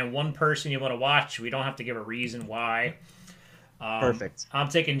pick and one person you want to watch, we don't have to give a reason why. Perfect. I'm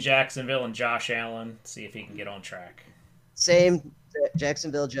taking Jacksonville and Josh Allen. See if he can get on track. Same.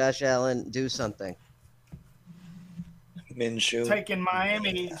 Jacksonville, Josh Allen, do something. Minshew. Taking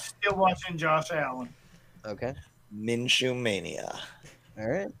Miami, still watching Josh Allen. Okay. Minshew mania. All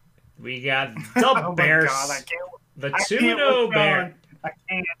right. We got the Bears. God, the 2-0 Bears. I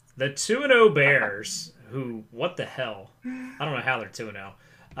can't. The 2-0 Bears, who, what the hell? I don't know how they're 2-0.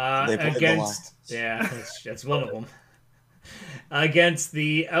 Against, that's one of them. Against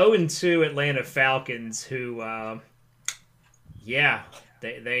the 0-2 Atlanta Falcons, who,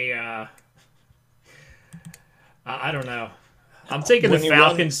 they I don't know. I'm taking the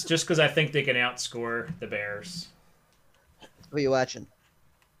Falcons just because I think they can outscore the Bears. Who are you watching?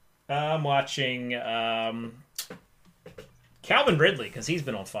 I'm watching Calvin Ridley because he's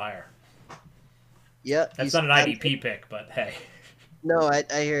been on fire. Yep. That's not an IDP pick, but hey. No, I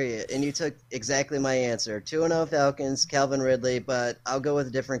hear you. And you took exactly my answer. 2-0 Falcons, Calvin Ridley, but I'll go with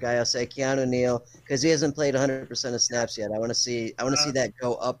a different guy. I'll say Keanu Neal because he hasn't played 100% of snaps yet. I want to see that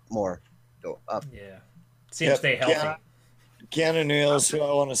go up more. Go up. Yeah. Seems stay healthy. Keanu Neal's who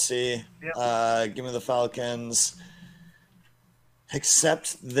I want to see. Yep. Give me the Falcons.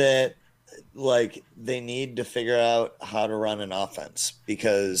 Except that, like, they need to figure out how to run an offense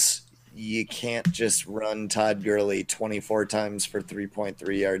because you can't just run Todd Gurley 24 times for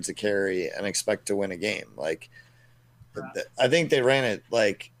 3.3 yards a carry and expect to win a game. Like, I think they ran it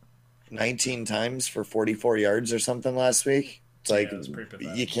like 19 times for 44 yards or something last week. It's like,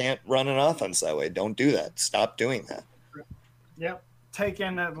 you can't run an offense that way. Don't do that. Stop doing that. Yep.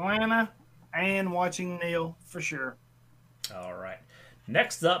 Taking Atlanta and watching Neal for sure. All right.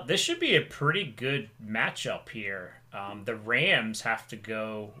 Next up, this should be a pretty good matchup here. The Rams have to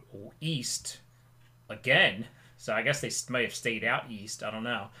go east again. So I guess they might have stayed out east. I don't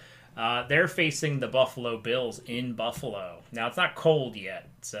know. They're facing the Buffalo Bills in Buffalo. Now, it's not cold yet,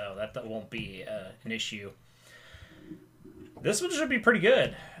 so that won't be an issue. This one should be pretty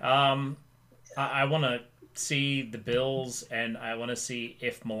good. I want to see the Bills, and I want to see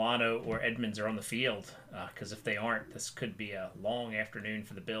if Milano or Edmonds are on the field, because if they aren't, this could be a long afternoon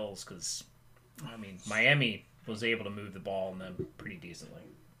for the Bills, because, I mean, Miami was able to move the ball on them pretty decently.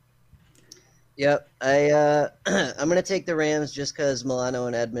 Yep. I'm going to take the Rams just because Milano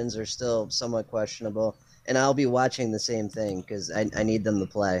and Edmonds are still somewhat questionable, and I'll be watching the same thing because I need them to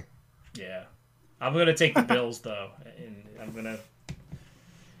play. Yeah. I'm going to take the Bills, though, and I'm going to,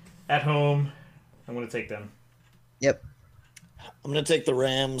 at home, I'm going to take them. Yep. I'm going to take the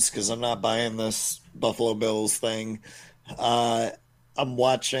Rams because I'm not buying this Buffalo Bills thing. I'm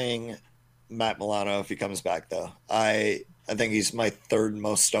watching Matt Milano if he comes back, though. I think he's my third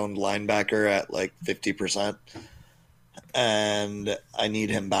most stoned linebacker at like 50%. And I need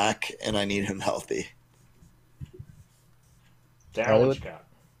him back, and I need him healthy. Daryl, what you got?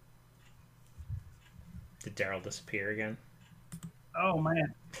 Did Daryl disappear again? Oh,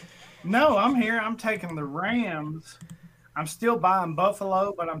 man. No, I'm here. I'm taking the Rams. I'm still buying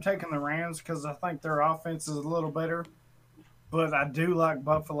Buffalo, but I'm taking the Rams because I think their offense is a little better. But I do like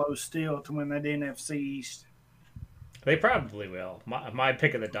Buffalo still to win that NFC East. They probably will. My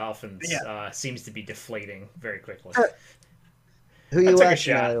pick of the Dolphins seems to be deflating very quickly. Who you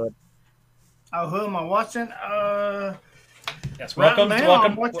watching, Hollywood? Oh, who am I watching? Yes, welcome.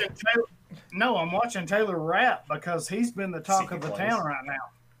 I'm watching I'm watching Taylor Rapp because he's been the talk of the town right now.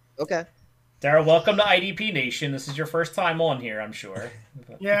 Okay. Daryl, welcome to IDP Nation. This is your first time on here, I'm sure.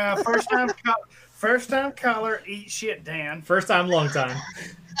 Yeah, first time caller. Eat shit, Dan. First time, long time.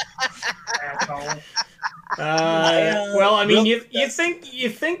 Asshole. Well, I mean, you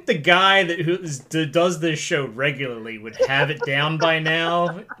think the guy that does this show regularly would have it down by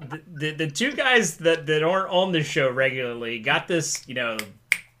now? The two guys that aren't on this show regularly got this,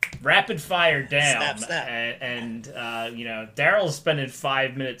 rapid fire down, snap. and Daryl's spending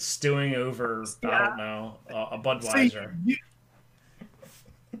 5 minutes stewing over I don't know a Budweiser.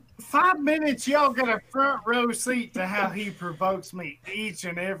 5 minutes, y'all get a front row seat to how he provokes me each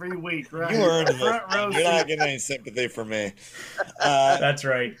and every week, right? You earned it. You're not getting any sympathy from me. That's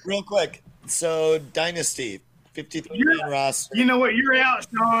right. Real quick, so Dynasty, 53-man roster. You know what? You're out,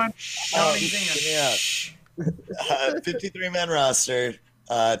 Sean. 53-man roster.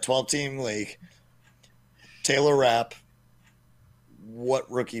 12-team league. Taylor Rapp, what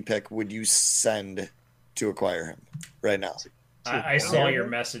rookie pick would you send to acquire him right now? I saw your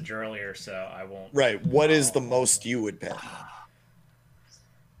message earlier, so I won't. Right. What is the most you would pay?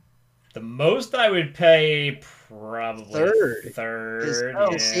 The most I would pay, probably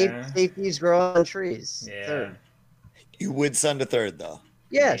third. Safeties grow on trees. Yeah. Third. You would send a third, though.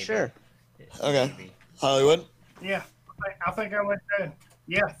 Yeah, Maybe. sure. Okay. Maybe. Hollywood? Yeah, I think I would too.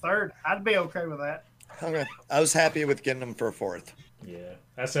 Yeah, third. I'd be okay with that. Okay. I was happy with getting him for a fourth. Yeah.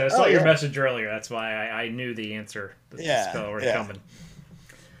 I saw your message earlier. That's why I knew the answer. The spell were coming.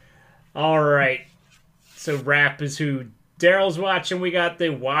 All right. So Rapp is who Daryl's watching. We got the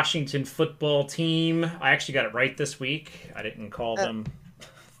Washington football team. I actually got it right this week. I didn't call them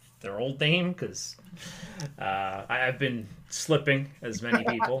their old name because I've been slipping, as many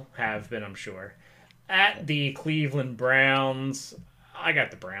people have been, I'm sure. At the Cleveland Browns. I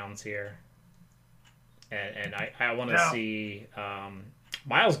got the Browns here. And I want to see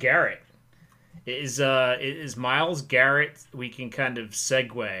Myles Garrett. Is Myles Garrett, we can kind of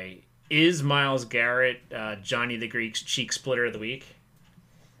segue, is Myles Garrett Johnny the Greek's cheek splitter of the week?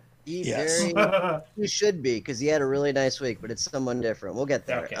 He should be, because he had a really nice week, but it's someone different. We'll get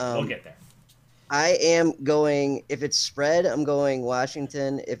there. Okay, we'll get there. I am going. If it's spread, I'm going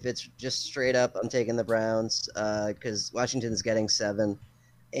Washington. If it's just straight up, I'm taking the Browns because Washington's getting 7.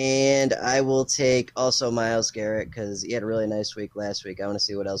 And I will take also Myles Garrett because he had a really nice week last week. I want to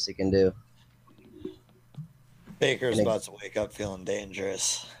see what else he can do. Baker's about to wake up feeling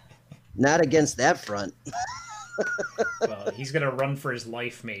dangerous. Not against that front. Well, he's gonna run for his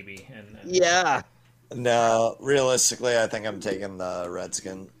life, maybe. And Yeah. No, realistically, I think I'm taking the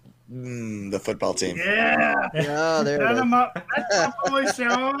Redskin, the football team. Yeah. Oh, there it That's is. my boy,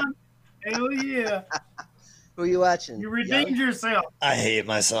 Sean. Hell yeah. Who are you watching? You redeemed yourself. I hate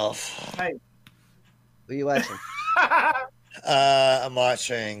myself. Hey. Who are you watching? I'm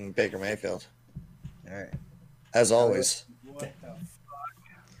watching Baker Mayfield, All right. as always. What the fuck?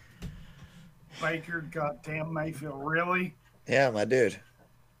 Baker, goddamn Mayfield, really? Yeah, my dude.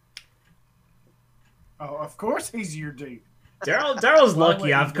 Oh, of course he's your dude. Daryl's Well, lucky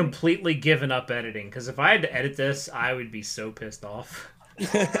wait, I've wait. completely given up editing, because if I had to edit this, I would be so pissed off.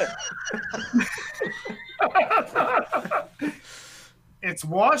 It's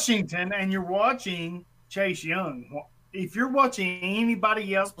Washington, and you're watching Chase Young. If you're watching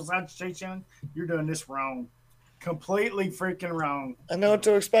anybody else besides Chase Young, you're doing this wrong. Completely freaking wrong. I know what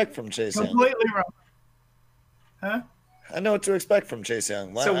to expect from Chase Young. Completely wrong. Huh? I know what to expect from Chase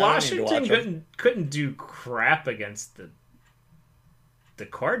Young. So I don't need to Washington watch him. couldn't do crap against the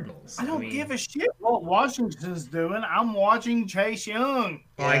Cardinals. I don't mean, give a shit what Washington's doing. I'm watching Chase Young.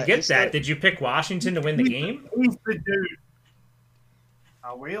 Well, I Yeah, get he's that. still- Did you pick Washington to win the game? He's the dude.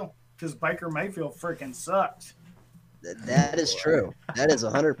 I will, because Baker Mayfield freaking sucks. That is true. That is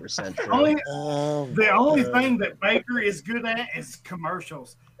 100% true. The only thing that Baker is good at is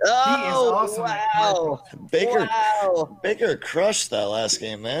commercials. Oh, awesome at wow. Baker Wow. Baker crushed that last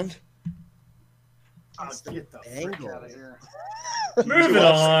game, man. Oh, It's the get the frick Bengals. out of here. Move it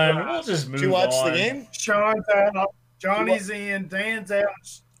on. We'll just move Did you watch on. the game? Sean's out. Johnny's in. Dan's out.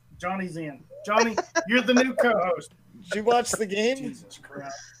 Johnny's in. Johnny, you're the new co-host. Did you watch the game? Jesus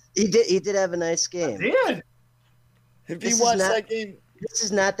Christ. He did have a nice game. Did. If This you is watched not- that game, This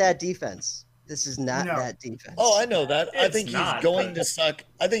is not that defense. This is not No. that defense. oh, I know that. I It's think he's not, going but- to suck.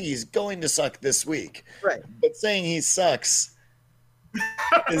 I think he's going to suck this week. Right. But saying he sucks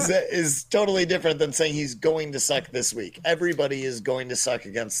is totally different than saying he's going to suck this week. Everybody is going to suck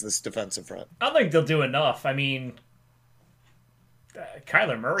against this defensive front. I don't think they'll do enough. I mean,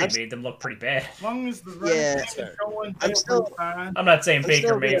 Kyler Murray I'm- made them look pretty bad. As long as the running Yeah. game is going, I'm they'll still- be fine. I'm not saying I'm Baker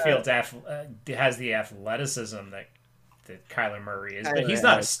still Mayfield has the athleticism that Kyler Murray is, but Kyler he's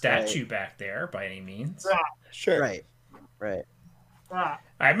not a has, statue back there by any means. Right. Sure. Right. Right. All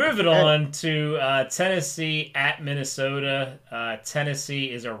right, moving on to Tennessee at Minnesota.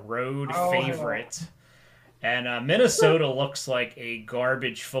 Tennessee is a road Oh. favorite, and Minnesota looks like a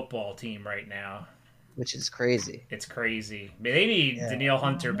garbage football team right now. Which is crazy. It's crazy. They need Yeah. Danielle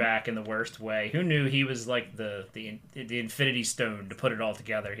Hunter back in the worst way. Who knew he was like the Infinity Stone to put it all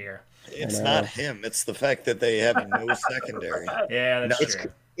together here? It's I know. not him. It's the fact that they have no secondary. Yeah, that's It's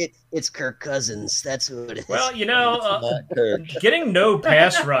true. it's Kirk Cousins. That's who it is. Well, you know, Not Kirk. getting no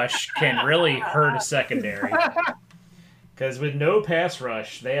pass rush can really hurt a secondary. Because with no pass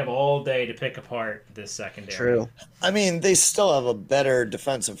rush, they have all day to pick apart this secondary. True. I mean, they still have a better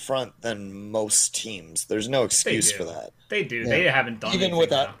defensive front than most teams. There's no excuse do. for that. They do. Yeah. They haven't done Even anything,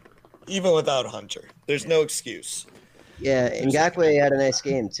 without- though. Even without Hunter, there's no excuse. Yeah, Ngakoue had a nice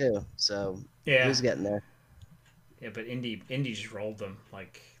game too. So Yeah. he's getting there. Yeah, but Indy just rolled them.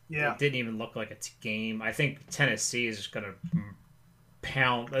 Like, Yeah. it didn't even look like a game. I think Tennessee is just going to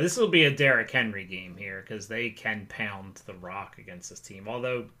pound. This will be a Derrick Henry game here because they can pound the rock against this team.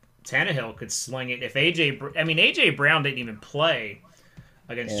 Although Tannehill could sling it. If AJ Brown didn't even play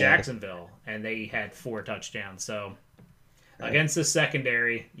against Yeah. Jacksonville, and they had 4 touchdowns. So against the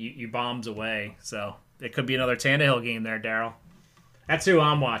secondary, you bombs away. So it could be another Tannehill game there, Daryl. That's who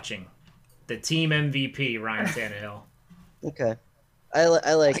I'm watching. The team MVP, Ryan Tannehill. Okay, I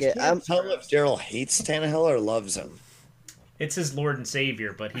like it. I can't tell if Daryl hates Tannehill or loves him. It's his Lord and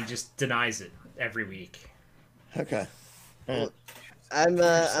Savior, but he just denies it every week. Okay.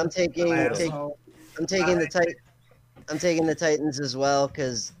 I'm taking Asshole. I'm taking the Titans as well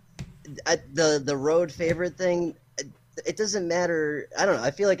because the road favorite thing. It doesn't matter. I don't know.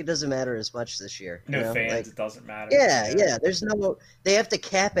 I feel like it doesn't matter as much this year. No you know? fans, Like, it doesn't matter. yeah. There's no. They have to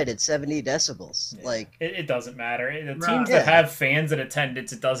cap it at 70 decibels. Yeah. Like It doesn't matter. The Right. teams Yeah. that have fans in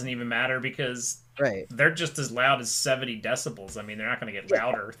attendance, it doesn't even matter because right. they're just as loud as 70 decibels. I mean, they're not going to get Yeah.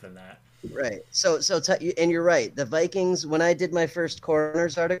 louder than that. Right. And you're right. The Vikings, when I did my first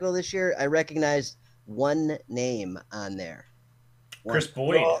corners article this year, I recognized one name on there. Chris One.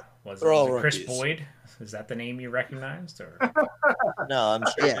 Boyd. Was they're all it Chris rookies. Boyd? Is that the name you recognized? Or No, I'm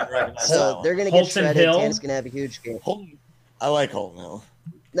sure Yeah. you recognize that So one. they're gonna get Holton shredded. Hill? Tan's gonna have a huge game. Holton, I like Holton Hill.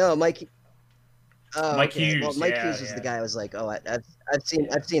 No, Mike. Oh, Mike okay. Well, Hughes, Mike yeah, Hughes was yeah. the guy. I was like, oh, I've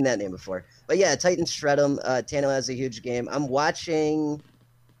seen that name before. But yeah, Titans shred him. Tano has a huge game. I'm watching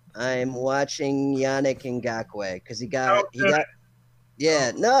Yannick Ngakwe because he got.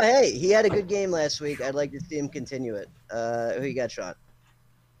 Yeah, no, hey, he had a good game last week. I'd like to see him continue it. Who you got, Sean?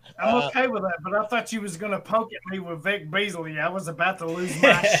 I'm okay with that, but I thought you was gonna poke at me with Vic Beasley. I was about to lose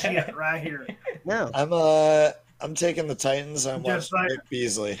my shit right here. No. I'm taking the Titans. I'm Just watching like- Vic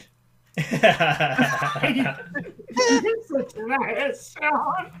Beasley. You're such an ass,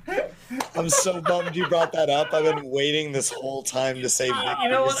 Sean. I'm so bummed you brought that up. I've been waiting this whole time to say Vic you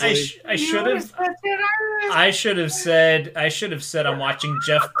know what? Beasley. I should You're have. such an ass. I should have said I'm watching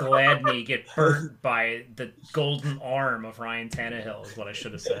Jeff Gladney get hurt by the golden arm of Ryan Tannehill is what I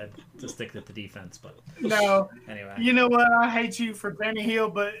should have said to stick with the defense. But No, anyway, you know what? I hate you for Danny Hill,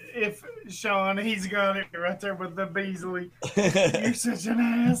 but if Sean, he's got it right there with the Beasley. You're such an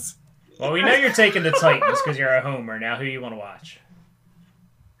ass. well, we know you're taking the Titans because you're a homer. Now, who you want to watch?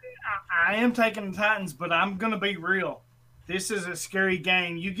 I am taking the Titans, but I'm gonna be real. This is a scary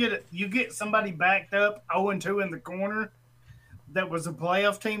game. You get somebody backed up 0-2 in the corner that was a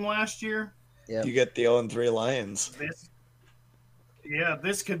playoff team last year. Yeah. You get the 0-3 Lions.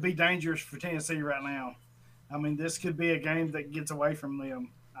 This could be dangerous for Tennessee right now. I mean, this could be a game that gets away from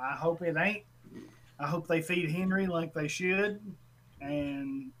them. I hope it ain't. I hope they feed Henry like they should,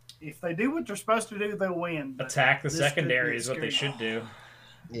 and if they do what they're supposed to do, they'll win. But Attack the this could secondary be a is what they scary- should do.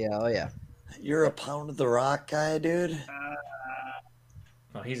 Yeah. Oh yeah. You're a pound of the rock guy, dude.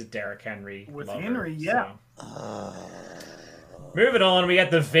 Well, he's a Derrick Henry With lover, Henry, yeah. so. Moving on, we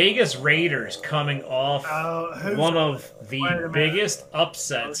got the Vegas Raiders coming off who's- one of Wait a the minute. biggest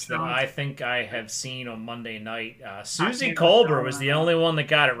upsets Oh, that Sean. I think I have seen on Monday night. Susie can't Colbert recall was that. the only one that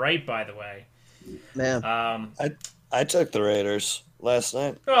got it right, by the way. Man. I took the Raiders last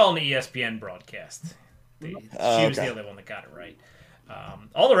night. Well, on the ESPN broadcast. She Oh, was the okay. only one that got it right.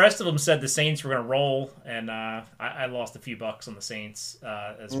 All the rest of them said the Saints were going to roll, and I lost a few bucks on the Saints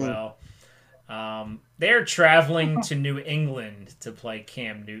as well. They're traveling to New England to play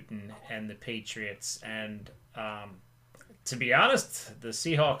Cam Newton and the Patriots, and to be honest, the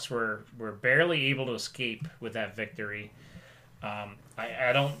Seahawks were barely able to escape with that victory. I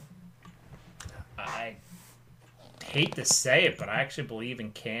hate to say it, but I actually believe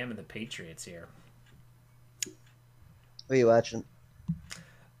in Cam and the Patriots here. Who are you watching?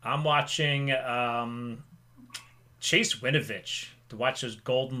 I'm watching Chase Winovich to watch those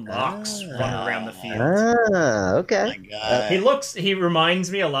golden locks run around the field. Ah, okay. God. He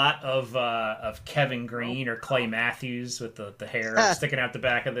reminds me a lot of Kevin Green or Clay Matthews with the hair sticking out the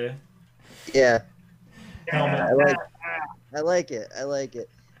back of the Yeah. helmet. I like it.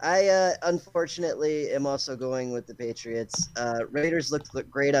 I unfortunately am also going with the Patriots. Raiders looked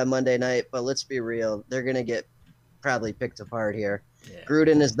great on Monday night, but let's be real, they're gonna get probably picked apart here. Yeah.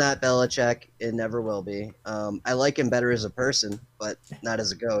 Gruden is not Belichick; it never will be. I like him better as a person, but not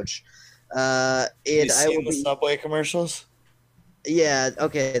as a coach. You And I will seen the be, Subway commercials? yeah,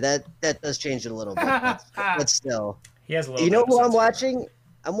 okay, that does change it a little bit, but still. He has a little. You know bit of who I'm sense of watching?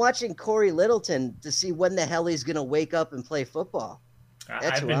 I'm watching Corey Littleton to see when the hell he's gonna wake up and play football. humor.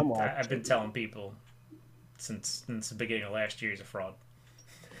 That's who I'm watching. I've been telling people since the beginning of last year he's a fraud.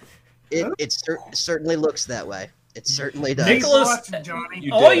 It certainly looks that way. It certainly does. Nicholas- Watching, Johnny.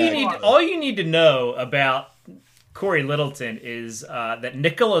 You all did you actually. all you need to know about Corey Littleton is that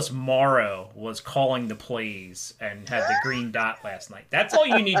Nicholas Morrow was calling the plays and had the green dot last night. That's all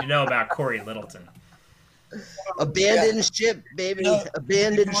you need to know about Corey Littleton. Abandoned ship, baby. No.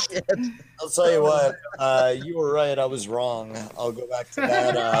 Abandoned ship. I'll tell you what. You were right. I was wrong. I'll go back to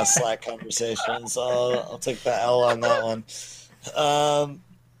that Slack conversation. So I'll take the L on that one.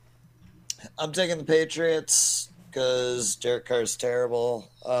 I'm taking the Patriots because Derek Carr's terrible.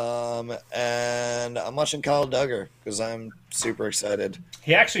 And I'm watching Kyle Duggar because I'm super excited.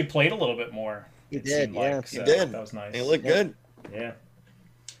 He actually played a little bit more. He it did, seemed yeah. like, He so did. That was nice. He looked good. Yeah.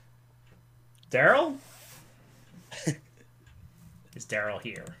 Daryl? Is Daryl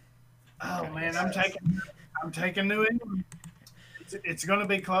here? Oh Okay, man, yes. I'm taking New England. It's going to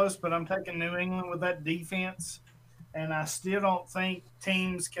be close, but I'm taking New England with that defense, and I still don't think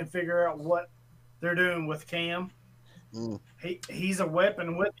teams can figure out what they're doing with Cam. Mm. He's a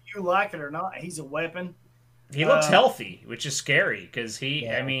weapon, whether you like it or not. He's a weapon. He looks healthy, which is scary because he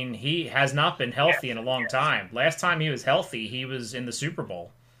Yeah. he has not been healthy in a long time. Last time he was healthy, he was in the Super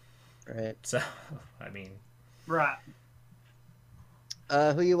Bowl. Right. So, I mean, Right.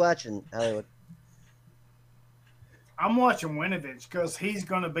 Who you watching, Hollywood? I'm watching Winovich because he's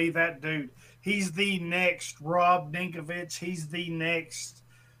going to be that dude. He's the next Rob Dinkovich. He's the next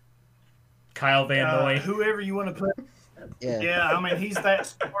Kyle Van Noy. whoever you want to put. Yeah, I mean, he's that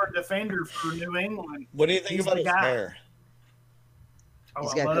star defender for New England. What do you think He's about the his guy. hair? Oh,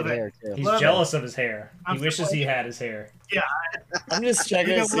 He's I got love good it. hair too. He's Love jealous of his hair. He I'm wishes so- he had his hair. Yeah, I'm just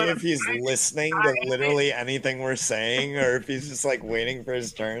checking You know to see what? if he's listening to literally anything we're saying or if he's just like waiting for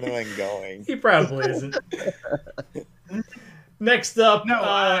his turn and then going. He probably isn't. Next up, no,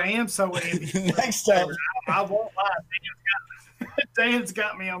 I am so envious. Next up, I won't lie. Dan's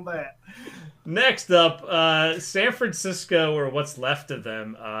got me on that. Next up, San Francisco, or what's left of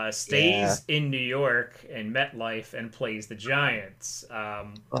them, stays in New York and MetLife and plays the Giants.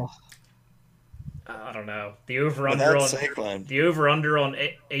 I don't know. The over under on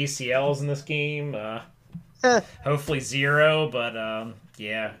ACLs in this game. Hopefully 0, but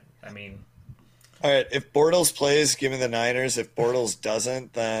yeah, I mean. all right, if Bortles plays, give me the Niners. If Bortles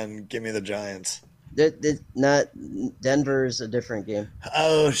doesn't, then give me the Giants. Not Denver's a different game.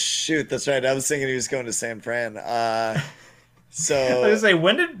 Oh shoot, that's right. I was thinking he was going to San Fran. So I was gonna say,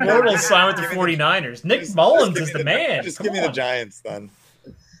 when did Bortles sign with the 49ers? Nick Mullins is the man. Just Come give me on. the Giants then.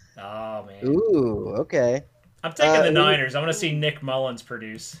 Oh man, Ooh, okay. I'm taking the Niners. I want to see Nick Mullins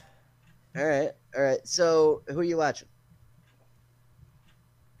produce. All right. So, who are you watching?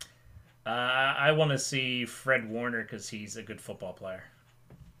 I want to see Fred Warner because he's a good football player.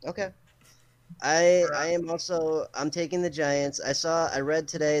 Okay. I am also. I'm taking the Giants. I read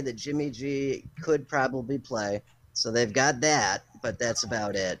today that Jimmy G could probably play, so they've got that, but that's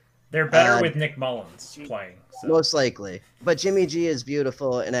about it. They're better with Nick Mullins playing. So. Most likely, but Jimmy G is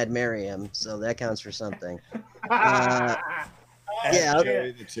beautiful, and I'd marry him, so that counts for something. Yeah, I'll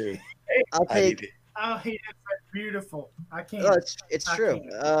the two. I'll take. IDP. Oh, he is beautiful. I can't. Oh, it's I true.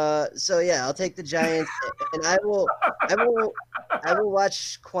 can't. So yeah, I'll take the Giants, and I will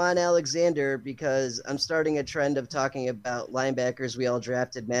watch Quan Alexander because I'm starting a trend of talking about linebackers we all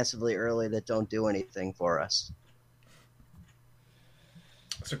drafted massively early that don't do anything for us.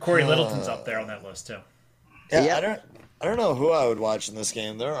 So Corey Littleton's up there on that list too. Yeah, Yep. I don't know who I would watch in this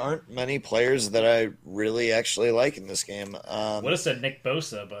game. There aren't many players that I really actually like in this game. Would have said Nick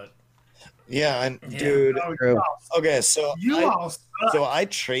Bosa, but yeah, dude. Oh, True. Okay, so so I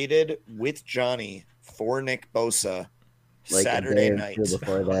traded with Johnny for Nick Bosa Like Saturday a day or night. two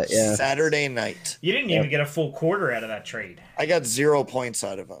before that, yeah. Saturday night. you didn't even get a full quarter out of that trade. I got 0 points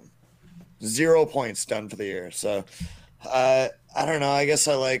out of him. 0 points done for the year. So I don't know. I guess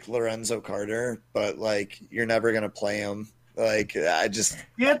I like Lorenzo Carter, but like you're never gonna play him. Like I just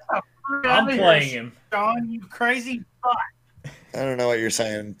get the fuck I'm out of playing here, him. Sean, you crazy fuck. I don't know what you're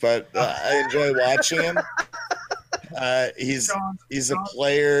saying, but I enjoy watching him. He's a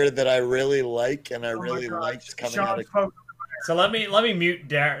player that I really like, and I really liked coming out of. So let me mute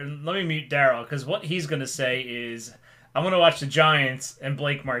Daryl because what he's gonna say is I'm gonna watch the Giants and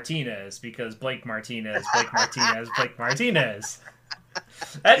Blake Martinez because Blake Martinez.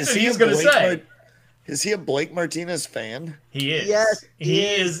 That's what he's gonna say. Is he a Blake Martinez fan? He is. Yes, he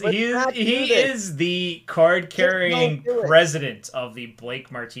is. He is the card-carrying president of the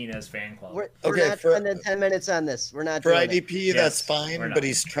Blake Martinez fan club. We're Okay, not spending 10 minutes on this. We're not For doing IDP, Yes, that's we're fine, not. but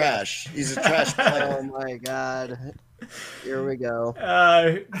he's trash. He's a trash it. player. Oh my god. Here we go.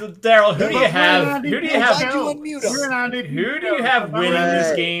 Daryl, who do you have? Who do you have? unmute him? Who do you have winning this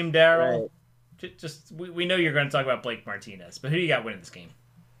Right. game, Daryl? Right. Just we know you're going to talk about Blake Martinez, but who do you got winning this game?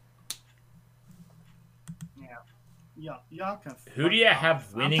 Y'all can. Who do you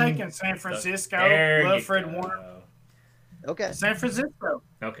have winning? I'm taking San Francisco. There Love you Fred go. Warner. Okay. San Francisco.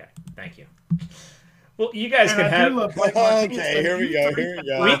 Okay, thank you. Well, you guys And can I do have. love Blake Martinez. Okay, here we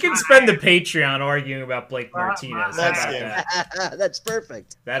go. We can spend the Patreon arguing about Blake Martinez. How Next about game. that? That's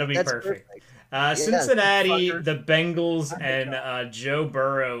perfect. That'll be That's perfect. Yes. Cincinnati, Fuckers. the Bengals, and Joe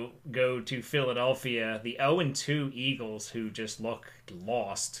Burrow go to Philadelphia. The 0-2 Eagles, who just look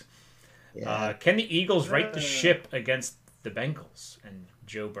lost. Yeah. Can the Eagles right the ship against the Bengals and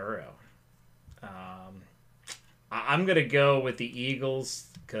Joe Burrow? I'm going to go with the Eagles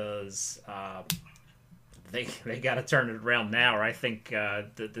because they got to turn it around now. Or I think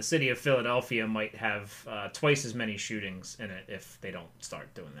the city of Philadelphia might have twice as many shootings in it if they don't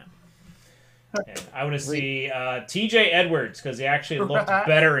start doing that. And I want to see T.J. Edwards because he actually looked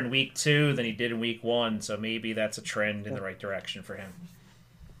better in week 2 than he did in week 1. So maybe that's a trend in the right direction for him.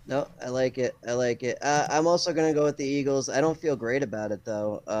 No, I like it. I'm also gonna go with the Eagles. I don't feel great about it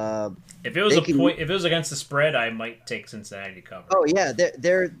though. If it was if it was against the spread, I might take Cincinnati to cover. Oh yeah,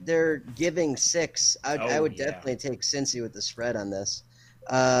 they're giving 6. I would yeah. definitely take Cincy with the spread on this.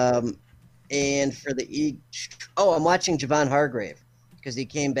 And for the I'm watching Javon Hargrave because he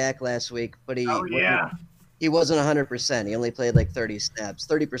came back last week, but he wasn't 100%. He only played like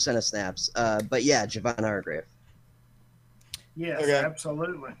 30% of snaps. But yeah, Javon Hargrave. Yes, Okay.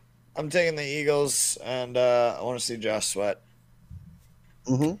 absolutely. I'm taking the Eagles, and I want to see Josh Sweat.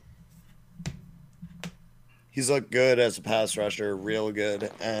 Mm-hmm. He's looked good as a pass rusher, real good,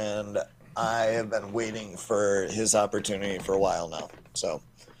 and I have been waiting for his opportunity for a while now. So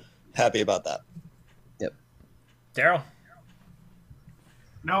happy about that. Yep. Daryl?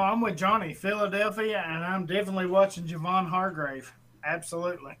 No, I'm with Johnny. Philadelphia, and I'm definitely watching Javon Hargrave.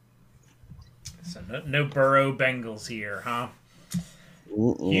 Absolutely. So no Burrow Bengals here, huh?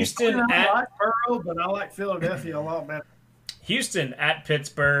 Houston I like Burrow, but I like Philadelphia a lot better. Houston at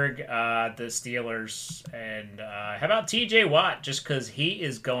Pittsburgh, the Steelers, and how about T.J. Watt? Just because he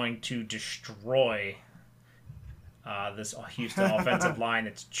is going to destroy this Houston offensive line.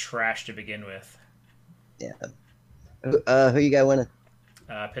 It's trash to begin with. Yeah. Who you got winning?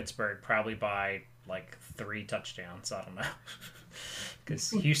 Pittsburgh, probably by like 3 touchdowns. I don't know,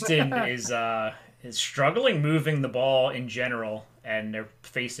 because Houston is struggling moving the ball in general, and they're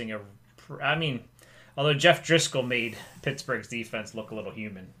facing although Jeff Driscoll made Pittsburgh's defense look a little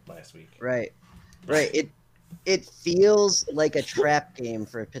human last week. Right. It feels like a trap game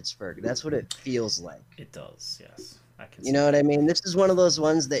for Pittsburgh. That's what it feels like. It does, yes. You know what I mean? This is one of those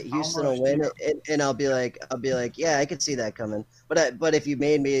ones that Houston will win, and I'll be like, yeah, I could see that coming. But if you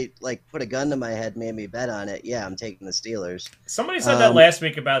made me like put a gun to my head, made me bet on it, yeah, I'm taking the Steelers. Somebody said that last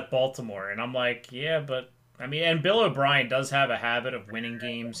week about Baltimore, and I'm like, yeah, but I mean, and Bill O'Brien does have a habit of winning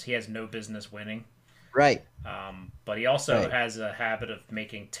games. He has no business winning. Right. But he also has a habit of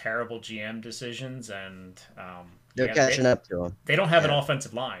making terrible GM decisions, and they're catching up to him. They don't have an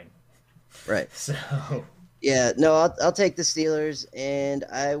offensive line. Right. So yeah, no, I'll take the Steelers, and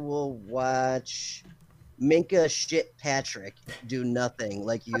I will watch Minka Patrick do nothing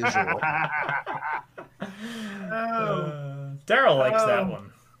like usual. Daryl likes that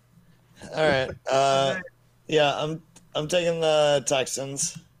one. All right. Yeah, I'm taking the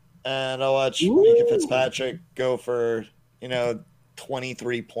Texans, and I'll watch Minka Fitzpatrick go for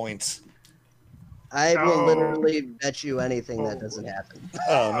 23 points. I will literally bet you anything that doesn't happen.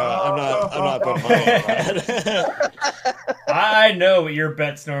 Oh no, I'm not putting money on that. I know what your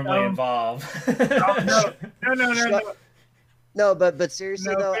bets normally involve. No, but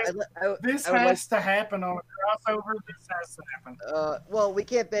seriously though, this has to happen on a crossover. This has to happen. Well, we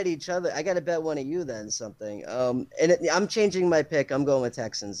can't bet each other. I got to bet one of you then something. And I'm changing my pick. I'm going with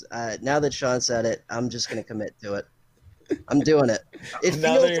Texans. Now that Sean said it, I'm just going to commit to it. I'm doing it. It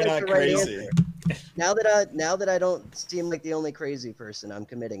now feels that you're like not the right crazy. answer. Now that I don't seem like the only crazy person, I'm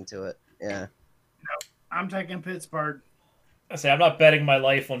committing to it. Yeah. No, I'm taking Pittsburgh. I'm not betting my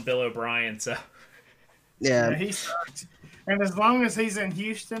life on Bill O'Brien, so yeah, he sucks. And as long as he's in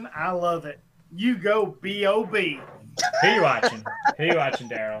Houston, I love it. You go B.O.B. Who you watching?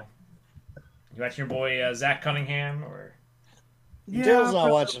 Daryl? You watching your boy Zach Cunningham or? Yeah, Daryl's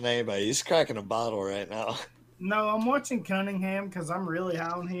not watching anybody. He's cracking a bottle right now. No, I'm watching Cunningham because I'm really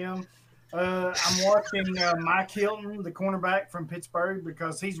high on him. I'm watching Mike Hilton, the cornerback from Pittsburgh,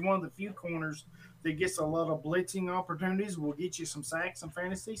 because he's one of the few corners that gets a lot of blitzing opportunities. Will get you some sacks and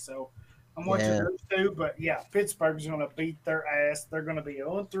fantasy. So I'm watching those two. But yeah, Pittsburgh's going to beat their ass. They're going to be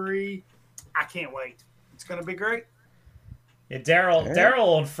 0-3. I can't wait. It's going to be great. Yeah,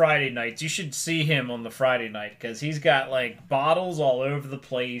 Daryl on Friday nights. You should see him on the Friday night because he's got like bottles all over the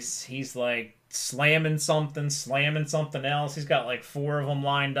place. He's like slamming something else. He's got like 4 of them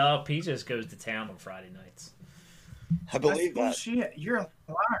lined up. He just goes to town on Friday nights. I believe that. Bullshit. You're a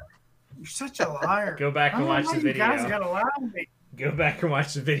liar. You're such a liar. Go back and watch the video. You guys got to lie to me. Go back and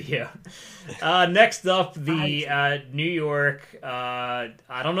watch the video. Next up, the New York, I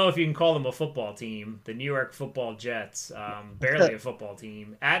don't know if you can call them a football team, the New York Football Jets, barely a football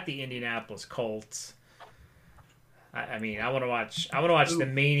team, at the Indianapolis Colts. I want to watch the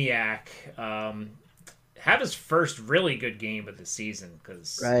Maniac have his first really good game of the season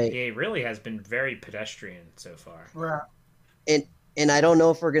because he really has been very pedestrian so far. Right. And I don't know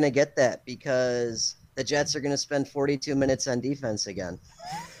if we're going to get that because the Jets are going to spend 42 minutes on defense again.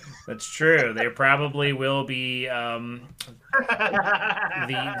 That's true. They probably will be. The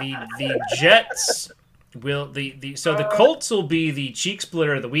Jets will the Colts will be the cheek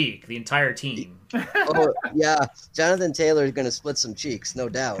splitter of the week. The entire team. Oh yeah, Jonathan Taylor is going to split some cheeks, no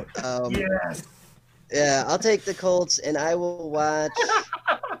doubt. Yes. Yeah, I'll take the Colts, and I will watch.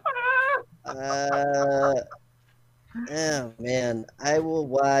 Oh man, I will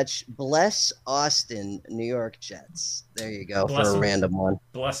watch Bless Austin, New York Jets. There you go Bless for a 'em. random one.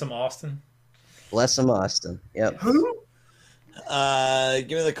 Bless him, Austin. Bless them, Austin. Yep. Who?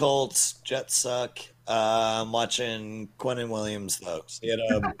 Give me the Colts. Jets suck. I'm watching Quentin Williams though. He had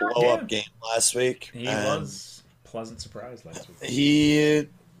a blow up game last week. He and was pleasant surprise last week. He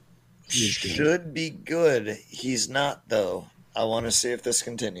He's good. should be good. He's not though. I want to see if this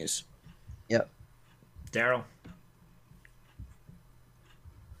continues. Yep. Daryl.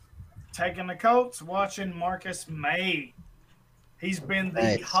 Taking the Colts, watching Marcus May. He's been the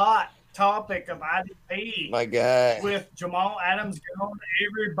Nice. hot topic of IDP. My guy. With Jamal Adams gone,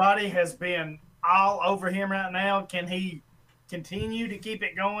 everybody has been all over him right now. Can he continue to keep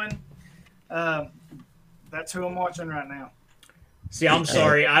it going? That's who I'm watching right now. See, I'm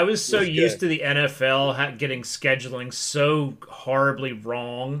sorry. I was so He's used good. to the NFL getting scheduling so horribly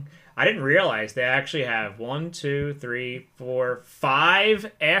wrong. I didn't realize they actually have 1, 2, 3, 4,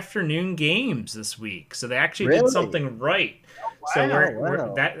 5 afternoon games this week. So they actually did Really? something right. So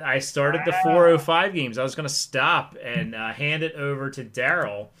Wow. I started the 4:05 games. I was going to stop and hand it over to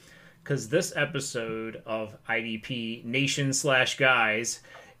Daryl because this episode of IDP Nation/Guys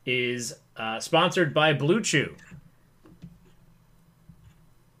is sponsored by Blue Chew.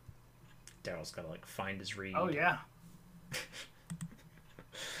 Daryl's got to find his read. Oh, yeah.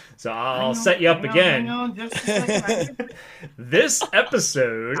 So I'll set you up again. Hang on just a second. This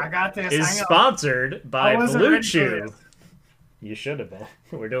episode I got this. is Hang on. sponsored by I wasn't Blue ready for Chew. this. You should have been.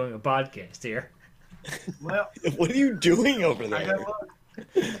 We're doing a podcast here. Well, What are you doing over I there?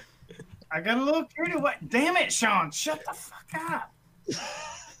 got a little carried away. Damn it, Sean. Shut the fuck up.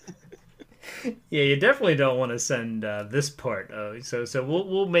 Yeah, you definitely don't want to send this part. So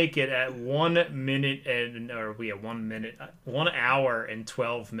we'll make it at 1 minute 1 hour and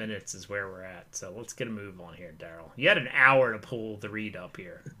 12 minutes is where we're at. So let's get a move on here, Daryl. You had an hour to pull the read up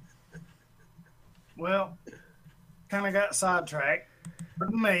here. Well, kind of got sidetracked. For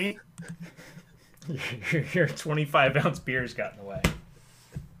me, Your 25-ounce beer's got in the way.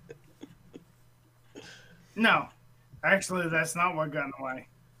 no. Actually, that's not what got in the way.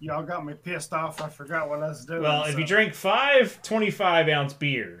 Y'all got me pissed off. I forgot what I was doing. Well, if you drink 5 25-ounce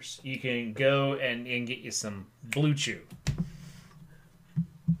beers, you can go and get you some Blue Chew.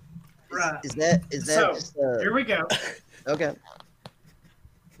 Right. Is that So, just here we go. okay?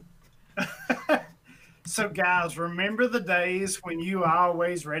 So, guys, remember the days when you were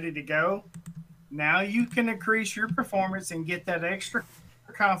always ready to go? Now you can increase your performance and get that extra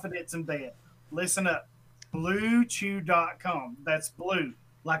confidence in bed. Listen up. BlueChew.com. That's blue,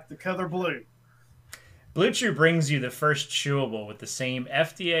 like the color blue. Blue Chew brings you the first chewable with the same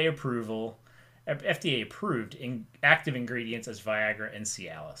FDA approved active ingredients as Viagra and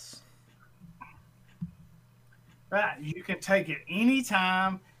Cialis. Right. You can take it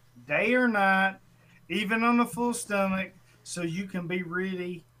anytime, day or night, even on a full stomach, so you can be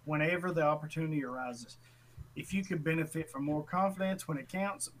ready whenever the opportunity arises. If you can benefit from more confidence when it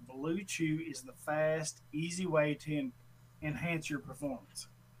counts, Blue Chew is the fast, easy way to enhance your performance.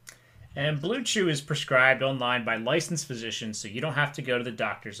 And Blue Chew is prescribed online by licensed physicians, so you don't have to go to the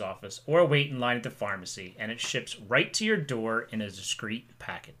doctor's office or wait in line at the pharmacy, and it ships right to your door in a discreet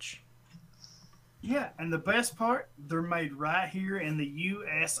package. Yeah, and the best part, they're made right here in the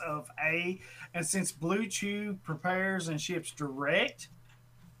U.S. of A. And since Blue Chew prepares and ships direct,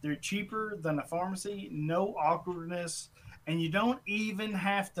 they're cheaper than a pharmacy, no awkwardness, and you don't even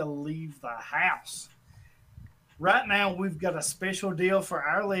have to leave the house. Right now, we've got a special deal for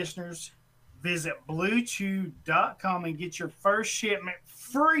our listeners. Visit BlueChew.com and get your first shipment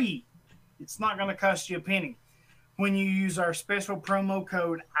free. It's not going to cost you a penny. When you use our special promo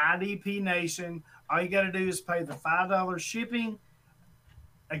code IDP Nation, all you got to do is pay the $5 shipping.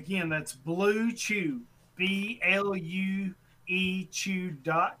 Again, that's Blue Chew, BlueChew.com.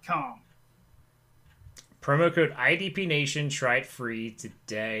 Promo code IDP Nation. Try it free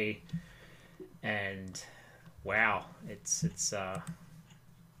today. And wow, if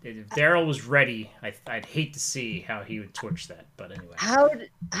Daryl was ready, I'd hate to see how he would torch that. But anyway, How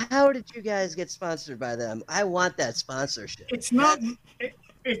did you guys get sponsored by them? I want that sponsorship. It's not not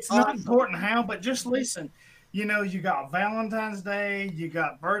awesome. important how, but just listen. You know, you got Valentine's Day, you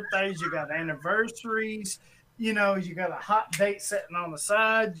got birthdays, you got anniversaries, you know, you got a hot date sitting on the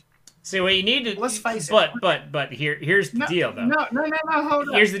side. see what you need to. Let's face it. But here's the deal though. No, hold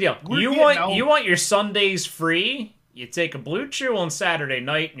on. Here's the deal. We're You getting old. want your Sundays free. You take a Blue Chew on Saturday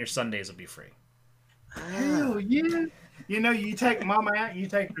night, and your Sundays will be free. Hell yeah. You know, you take mama out, you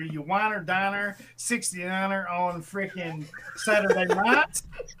take her, you wine her, dine her, 69er on freaking Saturday nights,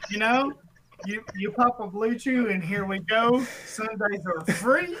 you know? you pop a Blue Chew, and here we go. Sundays are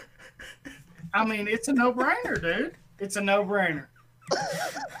free. I mean, it's a no-brainer, dude. It's a no-brainer.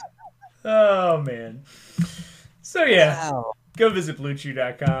 Oh, man. So, yeah. Wow. Go visit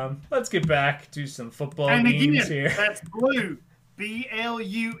BlueChew.com. Let's get back to some football And games again, here. that's Blue,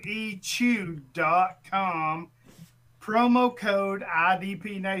 BLUE Chew.com. Promo code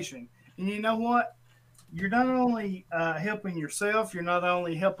IDP Nation. And you know what? You're not only helping yourself, you're not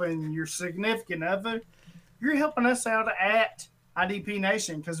only helping your significant other, you're helping us out at IDP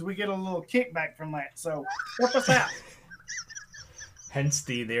Nation because we get a little kickback from that. So help us out. Hence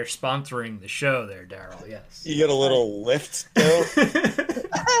they're sponsoring the show there, Daryl. Yes. You get a little lift, though.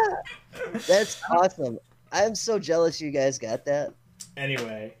 That's awesome. I'm so jealous you guys got that.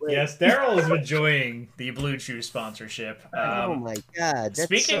 Anyway, yes, Daryl is enjoying the Blue Chew sponsorship. Oh my god! That's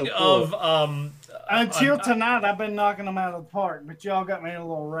Speaking so cool. of Until tonight, I've been knocking them out of the park, but y'all got me a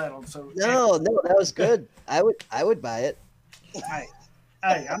little rattled. So No, that was good. I would buy it. hey,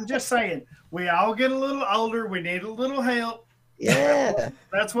 I'm just saying, we all get a little older. We need a little help. Yeah.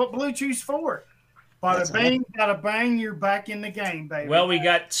 That's what Blue Chew's for. Bada bang, you're back in the game, baby. well, we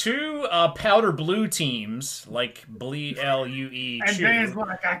got two powder blue teams like BLUE and Dan's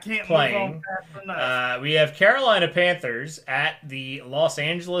like, I can't playing. move on fast enough. We have Carolina Panthers at the Los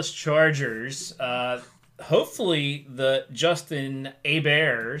Angeles Chargers. Hopefully, the Justin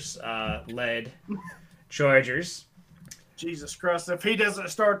Herbert led Chargers. Jesus Christ, if he doesn't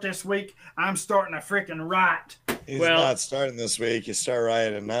start this week, I'm starting a freaking riot. He's Well- not starting this week. You start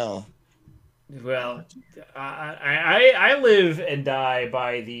rioting now. Well, I live and die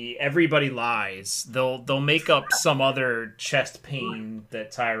by the everybody lies. They'll make up some other chest pain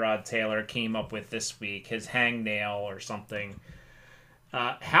that Tyrod Taylor came up with this week, his hangnail or something.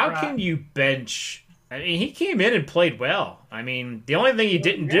 How can you bench? I mean, he came in and played well. I mean, the only thing he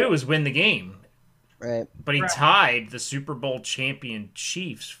didn't do was win the game. Right. But he tied the Super Bowl champion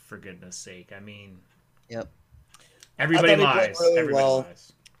Chiefs, for goodness sake. I mean, Yep. everybody I thought he played lies. really Everybody well.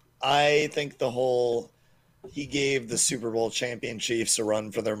 lies. I think he gave the Super Bowl champion Chiefs a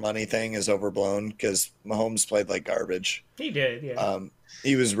run for their money thing is overblown because Mahomes played like garbage. He did, yeah.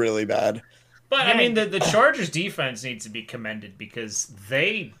 He was really bad. But, I mean, the Chargers defense needs to be commended because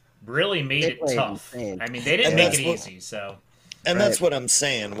they really made it played tough. insane. I mean, they didn't And make that's it what- easy, so... And Right. that's what I'm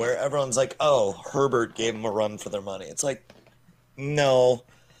saying, where everyone's like, oh, Herbert gave them a run for their money. It's like, no.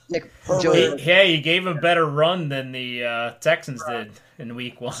 Nick, Herbert- Joey, Hey, he gave a better run than the Texans did in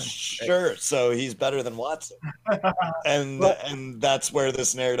week 1. Sure, so he's better than Watson. And that's where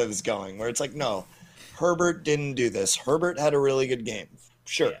this narrative is going, where it's like, no, Herbert didn't do this. Herbert had a really good game.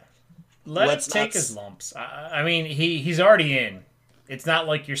 Sure. Yeah. Let Let's him take not- his lumps. I mean, he's already in. It's not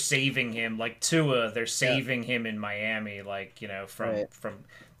like you're saving him like Tua. They're saving him in Miami, like from.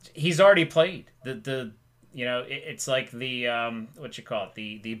 He's already played. It's like the what you call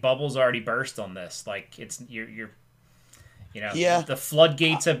it. The bubble's already burst on this. Like it's you're. Yeah. The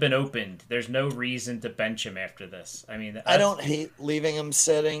floodgates have been opened. There's no reason to bench him after this. I mean, I don't hate leaving him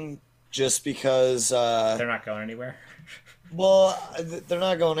sitting just because They're not going anywhere. well, they're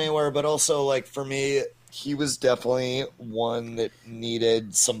not going anywhere, but also like for me, he was definitely one that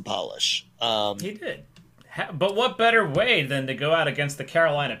needed some polish. He did. But what better way than to go out against the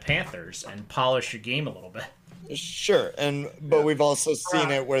Carolina Panthers and polish your game a little bit? Sure, but we've also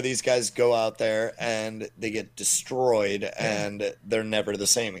seen it where these guys go out there and they get destroyed and they're never the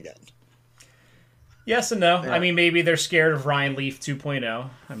same again. Yes and no. I mean, maybe they're scared of Ryan Leaf 2.0.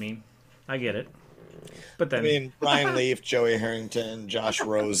 I mean, I get it. But then, I mean, Brian Leaf, Joey Harrington, Josh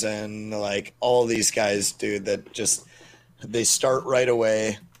Rosen, like all these guys, dude, that just they start right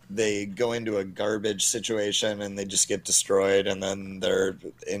away. They go into a garbage situation and they just get destroyed, and then they're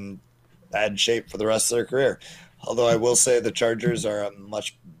in bad shape for the rest of their career. Although I will say the Chargers are a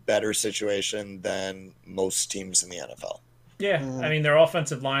much better situation than most teams in the NFL. yeah, I mean, their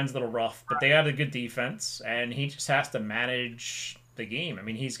offensive line's a little rough, but they have a good defense, and he just has to manage the game. I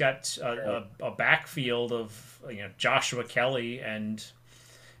mean, he's got a backfield of Joshua Kelly and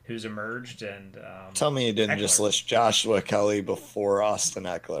who's emerged, and Tell me you didn't just Eckler. list Joshua Kelly before Austin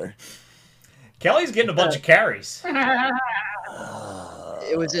Eckler. Kelly's getting a bunch of carries. it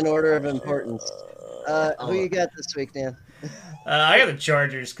was in order of importance. Who you got this week, Dan? I got the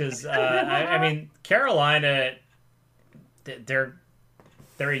Chargers because I mean Carolina, they're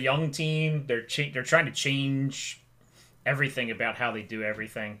a young team. They're trying to change everything about how they do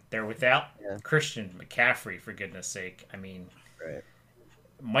everything. They're without Christian McCaffrey, for goodness sake. I mean, Right.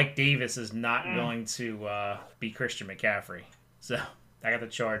 Mike Davis is not going to be Christian McCaffrey. So I got the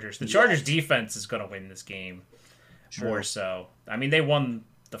Chargers. The Chargers defense is going to win this game more so. I mean, they won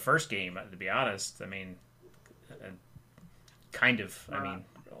the first game, to be honest. I mean, kind of. I mean,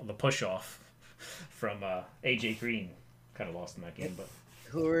 the push off from AJ Green kind of lost in that game. But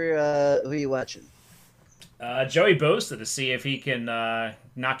who are you watching? Joey Bosa to see if he can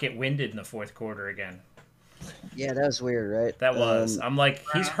not get winded in the fourth quarter again. Yeah, that was weird, right? That was. I'm like,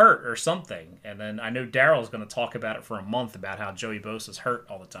 he's hurt or something. And then I know Daryl's going to talk about it for a month about how Joey Bosa's hurt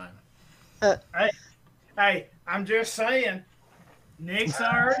all the time. Hey, I'm just saying. Nick's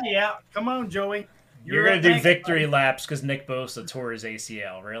already out. Come on, Joey. You're going to do victory laps because Nick Bosa tore his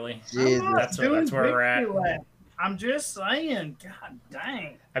ACL, really? That's where we're at. Lap. I'm just saying. God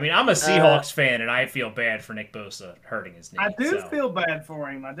dang. I mean, I'm a Seahawks fan, and I feel bad for Nick Bosa hurting his knee. I do feel bad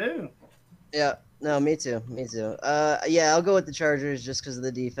for him. I do. Yeah. No, me too. Yeah, I'll go with the Chargers just because of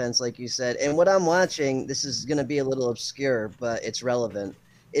the defense, like you said. And what I'm watching, this is going to be a little obscure, but it's relevant,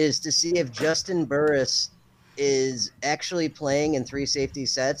 is to see if Justin Burris is actually playing in 3 safety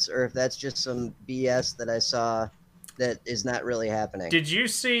sets or if that's just some BS that I saw that is not really happening. Did you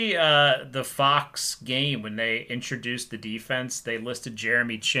see the Fox game when they introduced the defense? They listed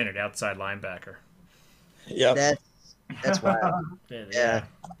Jeremy Chin at outside linebacker. Yeah. That's wild. Yeah.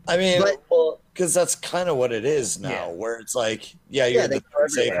 I mean, because that's kind of what it is now, where it's like, you're the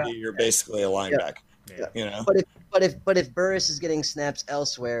safety, you're basically a linebacker. Yeah. You know. But if Burris is getting snaps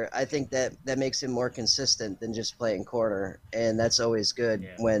elsewhere, I think that makes him more consistent than just playing corner, and that's always good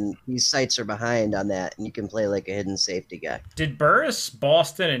when these sites are behind on that, and you can play like a hidden safety guy. Did Burris,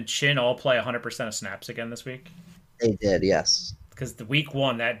 Boston, and Chin all play 100% of snaps again this week? They did, yes. Because the week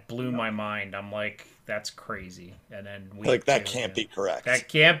 1 that blew my mind. I'm like, that's crazy. And then week 2, that can't be correct. That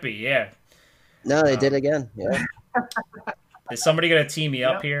can't be, yeah. No, they did again. Yeah. Is somebody going to tee me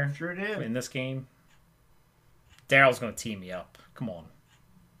up here? Sure did. In this game? Daryl's going to tee me up. Come on.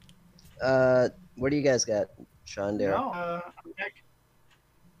 What do you guys got, Sean, Daryl? No,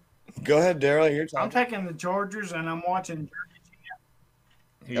 go ahead, Daryl. You're talking. I'm taking the Chargers, and I'm watching.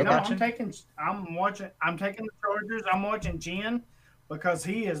 Who you watching? I'm taking the Chargers. I'm watching Jen because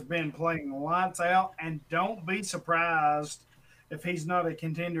he has been playing lights out, and don't be surprised if he's not a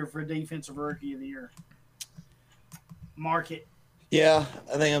contender for Defensive Rookie of the Year. Mark it. Yeah,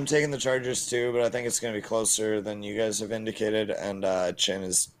 I think I'm taking the Chargers too, but I think it's going to be closer than you guys have indicated. And Chin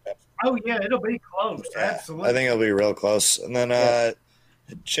is. Oh yeah, it'll be close. Yeah, absolutely. I think it'll be real close. And then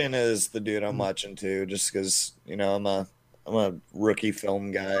Chin is the dude I'm watching too, just because I'm a rookie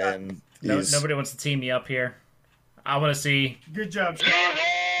film guy, and nobody wants to team me up here. I want to see. Good job.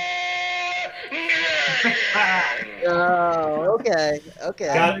 Oh, okay.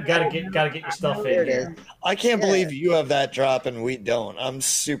 Gotta get your stuff in here. I can't believe you have that drop and we don't. I'm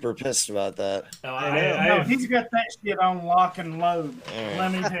super pissed about that. No, he's got that shit on lock and load.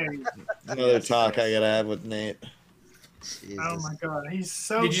 Let me tell you. Another talk I gotta have with Nate. Jesus. Oh my god, he's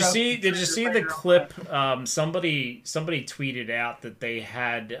so. Did you see the clip? Somebody tweeted out that they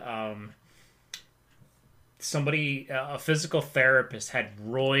had a physical therapist had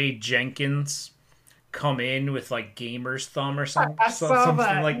Roy Jenkins come in with like gamer's thumb or something, something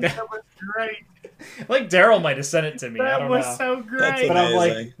like that. That was great. Like Daryl might have sent it to me. I don't know. That was so great. But I'm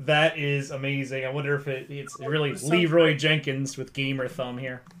like, that is amazing. I wonder if it's really Leroy Jenkins with gamer thumb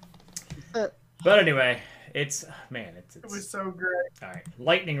here. But anyway, it was so great. All right,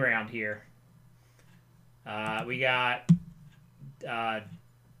 lightning round here. We got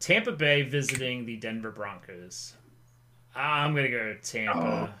Tampa Bay visiting the Denver Broncos. I'm gonna go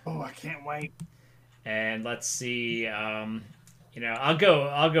Tampa. Oh, I can't wait. And let's see. I'll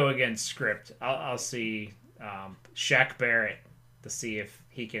go against script. I'll see Shaq Barrett to see if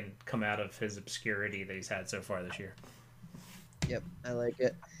he can come out of his obscurity that he's had so far this year. Yep, I like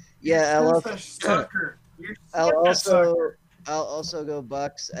it. Yeah, I'll also go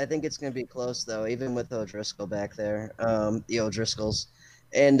Bucks. I think it's going to be close though, even with O'Driscoll back there. The O'Driscolls.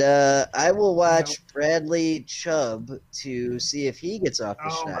 And I will watch Bradley Chubb to see if he gets off the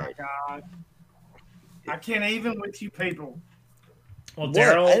schneid. Oh my god. I can't even with you people. Well,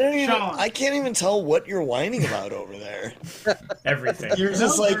 Daryl, I can't even tell what you're whining about over there. Everything. You're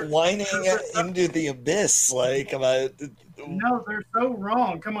just like whining into the abyss, like about. No, they're so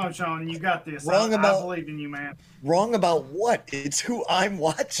wrong. Come on, Sean, you got this. I believe in you, man. Wrong about what? It's who I'm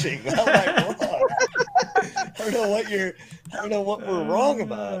watching. How am I wrong? I don't know what we're wrong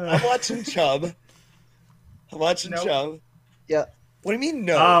about. I'm watching Chubb. Chubb. Yeah. What do you mean,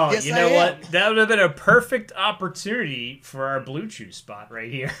 no? Oh, yes, you know what? That would have been a perfect opportunity for our Blue Chew spot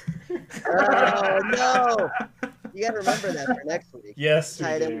right here. Oh, no. You got to remember that for next week. Yes,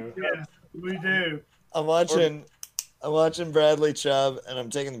 we do. Yes, we do. I'm watching Bradley Chubb, and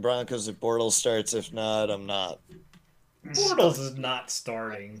I'm taking the Broncos if Bortles starts. If not, I'm not. Bortles is not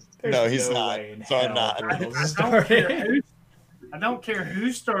starting. There's No, he's not. way in So I'm hell not. Bortles is I don't care starting. I don't care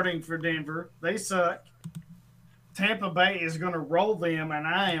who's starting for Denver. They suck. Tampa Bay is going to roll them, and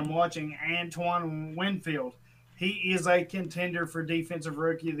I am watching Antoine Winfield. He is a contender for Defensive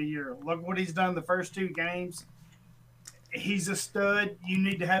Rookie of the Year. Look what he's done the first 2 games. He's a stud. You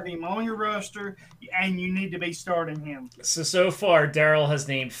need to have him on your roster, and you need to be starting him. So far, Daryl has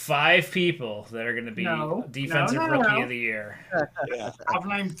named 5 people that are going to be Defensive Rookie of the Year. Yeah. I've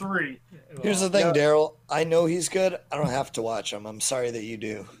named 3. Here's the thing, Daryl. I know he's good. I don't have to watch him. I'm sorry that you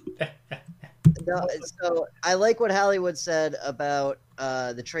do. No, so I like what Hollywood said about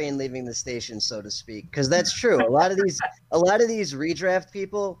the train leaving the station, so to speak, because that's true. A lot of these redraft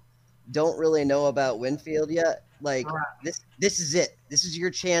people don't really know about Winfield yet. Like this is it. This is your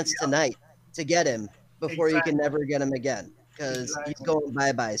chance tonight to get him before you can never get him again, because he's going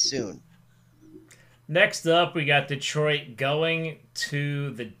bye-bye soon. Next up, we got Detroit going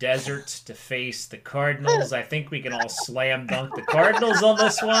to the desert to face the Cardinals. I think we can all slam dunk the Cardinals on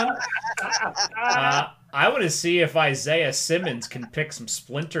this one. I want to see if Isaiah Simmons can pick some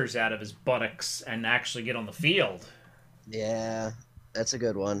splinters out of his buttocks and actually get on the field. Yeah, that's a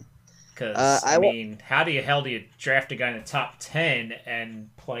good one. Because, I mean, how do you draft a guy in the top 10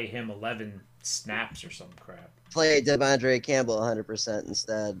 and play him 11 snaps or some crap? Play Devondre Campbell 100%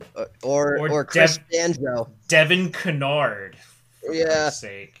 instead, or Chris D'Angelo, Devin Kennard. For Christ's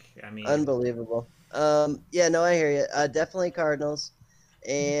sake, I mean, unbelievable. Yeah, no, I hear you. Definitely Cardinals,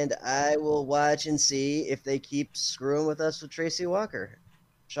 and I will watch and see if they keep screwing with us with Tracy Walker.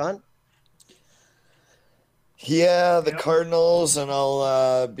 Sean? Yeah, the Cardinals, and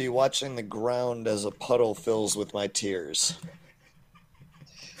I'll be watching the ground as a puddle fills with my tears.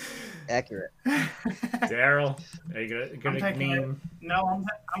 Accurate. Daryl, are you gonna name? No,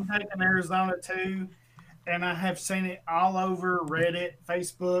 I'm taking Arizona too, and I have seen it all over Reddit,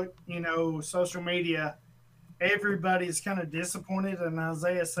 Facebook, social media. Everybody's kind of disappointed in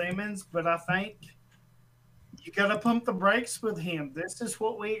Isaiah Simmons, but I think you got to pump the brakes with him. This is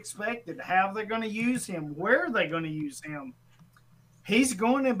what we expected. How they're going to use him? Where are they going to use him? He's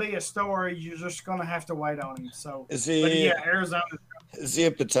going to be a star. You're just going to have to wait on him. So, is he? Arizona. Is he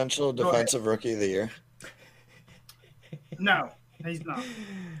a potential defensive rookie of the year? No, he's not.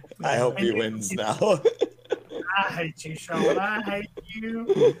 I hope he wins now. I hate you, Sean. I hate you.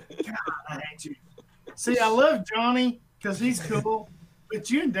 God, I hate you. See, I love Johnny because he's cool, but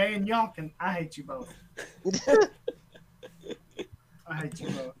you and Dan, I hate you both. I hate you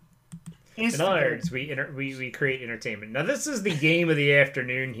both. In other words, we create entertainment. Now this is the game of the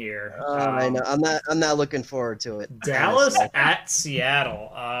afternoon here. I know. I'm not looking forward to it. Dallas at Seattle.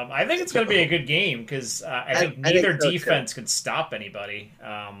 I think it's going to be a good game because I think neither defense could stop anybody.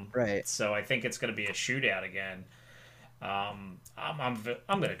 Right. So I think it's going to be a shootout again. I'm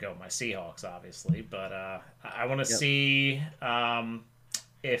going to go with my Seahawks, obviously, but I want to see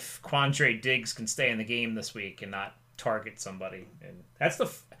if Quandre Diggs can stay in the game this week and not target somebody. And that's the.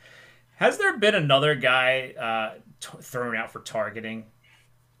 Has there been another guy thrown out for targeting?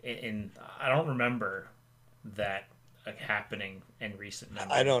 I don't remember that happening in recent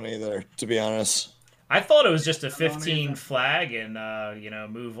memory. I don't either, to be honest. I thought it was just a 15 flag and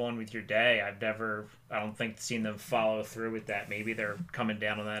move on with your day. I don't think seen them follow through with that. Maybe they're coming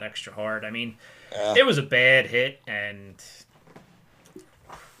down on that extra hard. I mean, It was a bad hit, and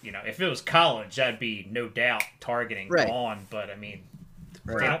if it was college, that'd be no doubt targeting on. But I mean.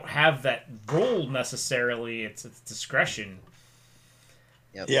 They don't have that rule necessarily. It's discretion.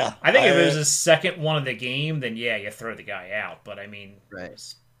 Yep. Yeah. I think if it was a second one of the game, then you throw the guy out. But I mean, I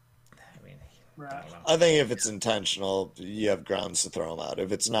don't know. I think if it's intentional, you have grounds to throw him out.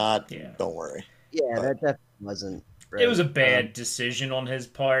 If it's not, don't worry. Yeah, that definitely wasn't. Right. It was a bad decision on his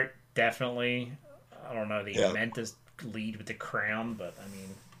part. Definitely. I don't know. He meant to lead with the crown, but I mean,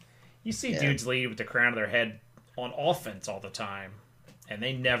 you see dudes lead with the crown of their head on offense all the time. And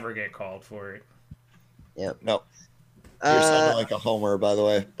they never get called for it. Yep. No. You're sounding like a homer, by the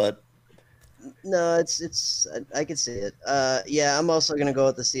way, but no, it's I can see it. I'm also gonna go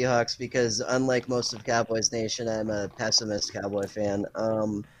with the Seahawks because unlike most of Cowboys Nation, I'm a pessimist Cowboy fan.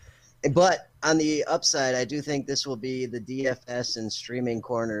 But on the upside, I do think this will be the DFS and streaming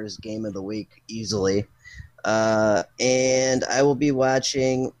corners game of the week easily. And I will be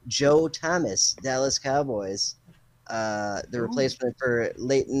watching Joe Thomas, Dallas Cowboys. The replacement for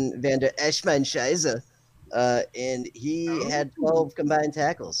Leighton Vander Eschmanscheiser. And he had 12 combined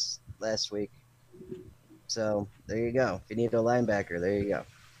tackles last week. So there you go. If you need a linebacker, there you go.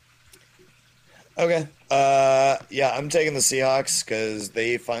 Okay. I'm taking the Seahawks because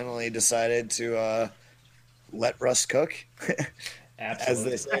they finally decided to let Russ cook, as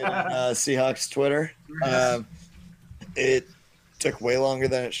they say on Seahawks Twitter. It took way longer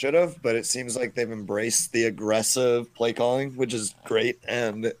than it should have, but it seems like they've embraced the aggressive play calling, which is great.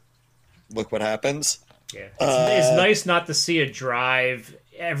 And look what happens. Yeah, it's nice not to see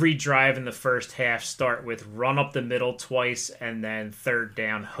every drive in the first half start with run up the middle twice and then third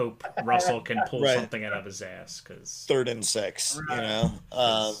down. Hope Russell can pull something out of his ass, because 3rd and 6. You know,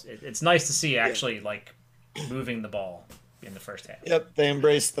 it's nice to see actually like moving the ball in the first half. Yep, they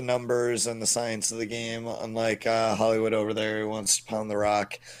embrace the numbers and the science of the game, unlike Hollywood over there who wants to pound the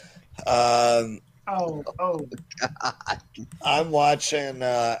rock. Oh, God. I'm watching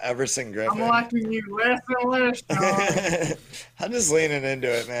Everson Griffin. I'm watching you less and less, John. I'm just leaning into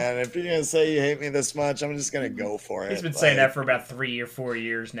it, man. If you're gonna say you hate me this much, I'm just gonna go for it. He's been saying that for about 3 or 4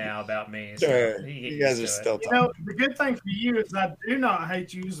 years now about me. So Sure, you guys are still talking. You know, the good thing for you is I do not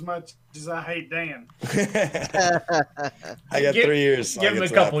hate you as much as I hate Dan. I got 3 years. Give him a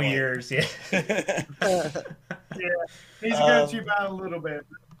couple years, yeah. Yeah, he's got you by a little bit.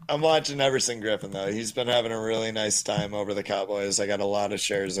 I'm watching Everson Griffin, though. He's been having a really nice time over the Cowboys. I got a lot of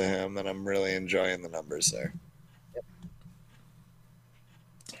shares of him, and I'm really enjoying the numbers there.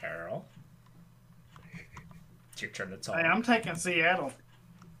 Carol, it's your turn to talk. Hey, I'm taking Seattle.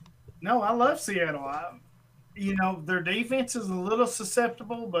 No, I love Seattle. You know, their defense is a little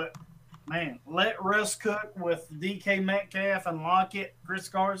susceptible, but, man, let Russ cook with DK Metcalf and Lockett, Chris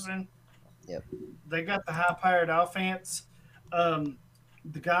Carson. Yep. They got the high-powered offense.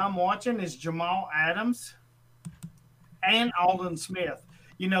 The guy I'm watching is Jamal Adams and Aldon Smith.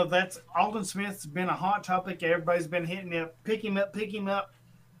 You know, Aldon Smith's been a hot topic. Everybody's been hitting it. Pick him up, pick him up.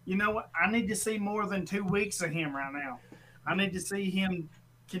 You know what? I need to see more than 2 weeks of him right now. I need to see him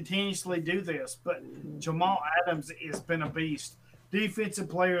continuously do this. But Jamal Adams has been a beast. Defensive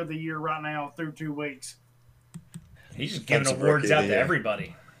Player of the Year right now through 2 weeks. He's just giving awards out to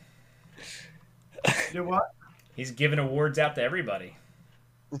everybody. Do what? He's giving awards out to everybody.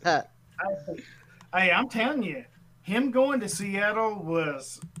 Hey, I'm telling you, him going to Seattle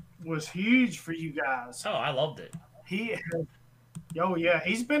was huge for you guys. Oh, I loved it. Oh yeah,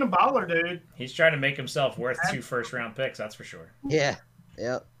 he's been a baller, dude. He's trying to make himself worth 2 first-round picks, that's for sure. Yeah,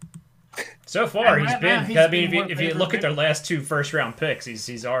 yep. So far, And he's right been. now, he's I mean, been if you look at their last 2 first-round picks,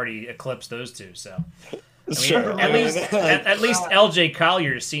 he's already eclipsed those 2. So, I mean, Sure. at least L.J.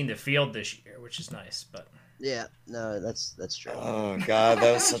 Collier's seen the field this year, which is nice. But Yeah, no, that's true. Oh, God,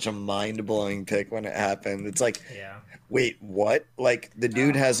 that was such a mind-blowing pick when it happened. It's like, yeah, wait, what? Like, the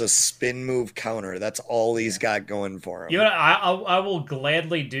dude has a spin move counter. That's all he's got going for him. you know, I will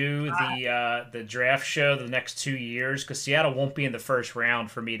gladly do the draft show the next 2 years, because Seattle won't be in the first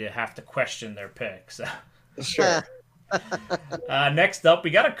round for me to have to question their pick. So. Sure. Next up, we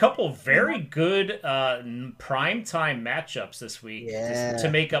got a couple very good primetime matchups this week to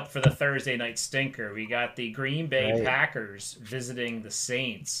make up for the Thursday night stinker. We got the Green Bay Packers visiting the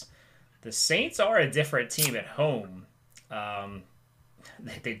Saints. The Saints are a different team at home.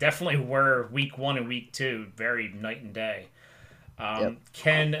 They definitely were week 1 and week 2, very night and day.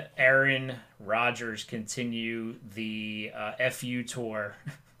 Can Aaron Rodgers continue the FU tour?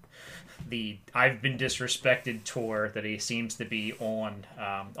 The I've been disrespected tour that he seems to be on,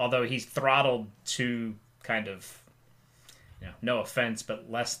 although he's throttled 2 kind of, no offense,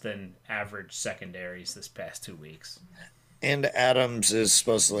 but less than average secondaries this past 2 weeks. And Adams is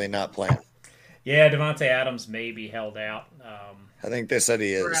supposedly not playing. Yeah, Devontae Adams may be held out. I think they said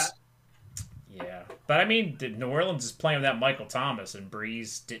he is. Yeah, but I mean, New Orleans is playing without Michael Thomas, and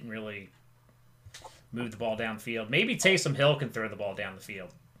Breeze didn't really move the ball downfield. Maybe Taysom Hill can throw the ball down the field.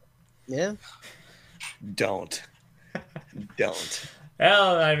 Yeah. Don't.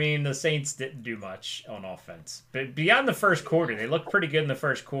 Well, I mean, the Saints didn't do much on offense. But beyond the first quarter, they looked pretty good in the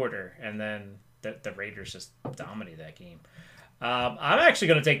first quarter, and then the Raiders just dominated that game. I'm actually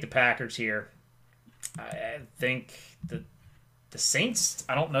going to take the Packers here. I think the Saints,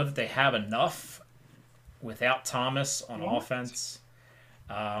 I don't know that they have enough without Thomas on offense.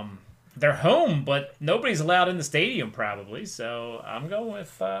 They're home, but nobody's allowed in the stadium probably. So I'm going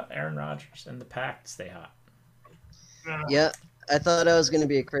with Aaron Rodgers and the Pack to stay hot. Yeah, I thought I was going to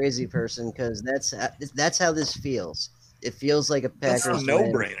be a crazy person because that's how this feels. It feels like a Packers That's a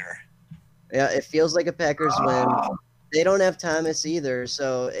no-brainer. Yeah, it feels like a Packers win. They don't have Thomas either.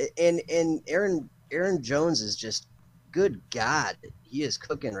 So and Aaron Jones is just, good God, he is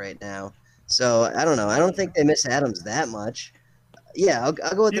cooking right now. So I don't know. I don't think they miss Adams that much. Yeah, I'll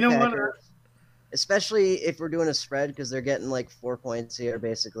go with the Packers, especially if we're doing a spread because they're getting like 4 points here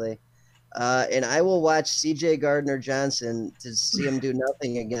basically. And I will watch C.J. Gardner-Johnson to see him do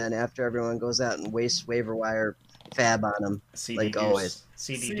nothing again after everyone goes out and wastes waiver wire fab on him, CD like Deuce. always.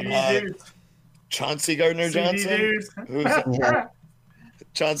 CD CD Deuce. dudes. Chauncey Gardner-Johnson? CD Who's Yeah.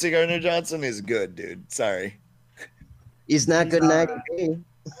 Chauncey Gardner-Johnson is good, dude. Sorry. He's not He's good in all right. IDP.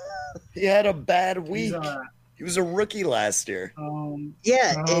 He had a bad He's week. all right. He was a rookie last year.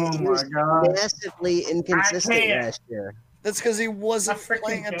 Yeah, Oh and he was my God. massively inconsistent can't. last year. That's because he wasn't I freaking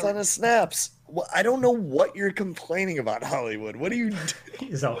playing a can't. ton of snaps. Well, I don't know what you're complaining about, Hollywood. What do you do?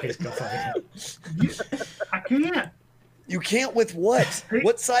 He's always complaining. I can't. You can't with what?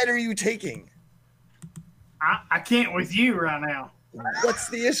 What side are you taking? I can't with you right now. What's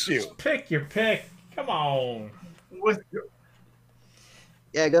the issue? Pick your pick. Come on. With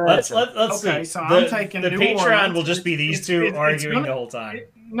Yeah, go ahead. Let's Okay, see. so I'm taking the New Patreon Orleans. will just be these two It's arguing gonna- the whole time.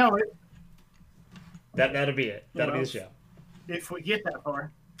 No, That'll be it. That'll be Well. the show. if we get that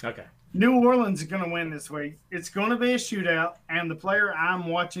far. Okay. New Orleans is going to win this week. It's going to be a shootout, and the player I'm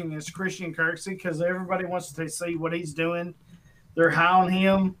watching is Christian Kirksey because everybody wants to see what he's doing. They're high on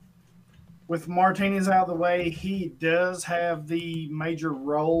him. With Martinez out of the way, he does have the major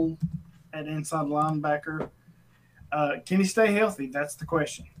role at inside linebacker. Can he stay healthy? That's the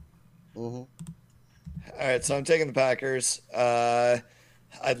question. Mhm. All right, so I'm taking the Packers.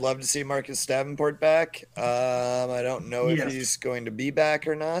 I'd love to see Marcus Davenport back. I don't know if Yes. he's going to be back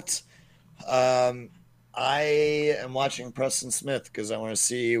or not. I am watching Preston Smith because I want to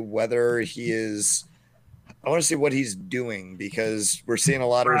see whether he is. I want to see what he's doing because we're seeing a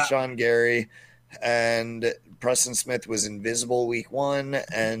lot of Right. Rashawn Gary, and Preston Smith was invisible week 1,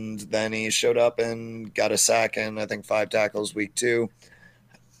 and then he showed up and got a sack and I think 5 tackles week 2.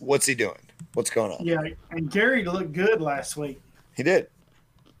 What's he doing? What's going on? Yeah, and Gary looked good last week. He did.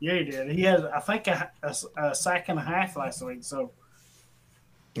 Yeah, he did. He had, I think, a sack and a half last week. So,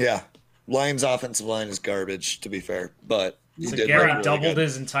 Yeah. Lions' offensive line is garbage, to be fair, but he So did Gary look really doubled good.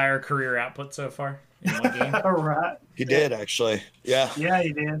 his entire career output so far in one game. all right. He did, actually. Yeah. Yeah,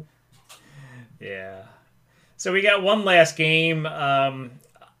 he did. Yeah. So we got one last game.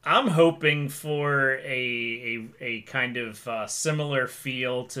 I'm hoping for a kind of similar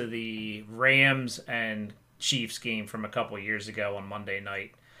feel to the Rams and Chiefs game from a couple years ago on Monday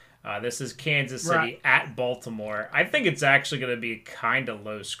night. This is Kansas City Right. at Baltimore. I think it's actually going to be kind of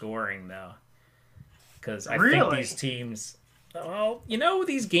low scoring, though. Because I think Really? these teams... Well,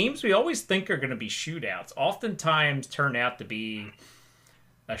 these games we always think are going to be shootouts oftentimes turn out to be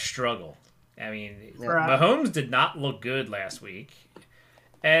a struggle. I mean, Right. Mahomes did not look good last week.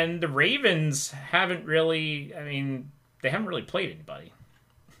 And the Ravens haven't really, they haven't really played anybody.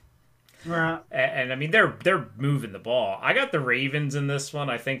 Right. And I mean, they're moving the ball. I got the Ravens in this one.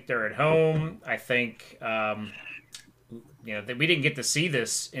 I think they're at home. I think, that we didn't get to see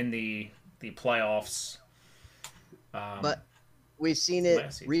this in the playoffs. But we've seen last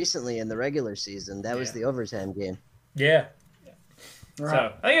it season. recently in the regular season. That was Yeah. the overtime game. Yeah. Right.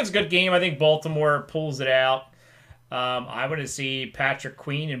 So I think it's a good game. I think Baltimore pulls it out. I want to see Patrick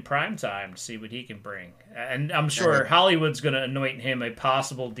Queen in primetime to see what he can bring. And I'm sure Hollywood's going to anoint him a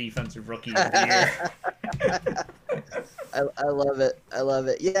possible defensive rookie of the year. I love it. I love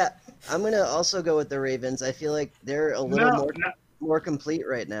it. Yeah, I'm going to also go with the Ravens. I feel like they're a little more complete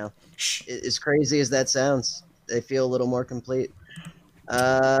right now. As crazy as that sounds, they feel a little more complete.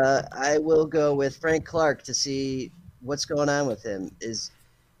 I will go with Frank Clark to see what's going on with him.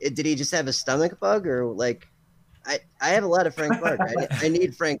 Did he just have a stomach bug or like? I have a lot of Frank Clark. I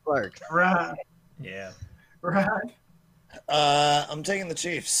need Frank Clark. Right. Yeah. Right. I'm taking the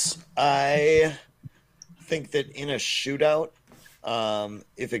Chiefs. I think that in a shootout,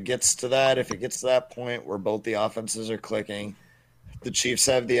 if it gets to that point where both the offenses are clicking, the Chiefs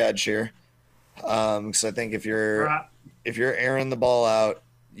have the edge here. Because I think if you're airing the ball out,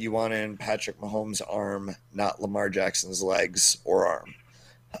 you want it in Patrick Mahomes' arm, not Lamar Jackson's legs or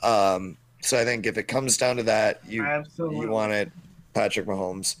arm. So I think if it comes down to that, you want it Patrick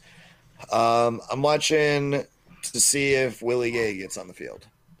Mahomes. I'm watching to see if Willie Gay gets on the field.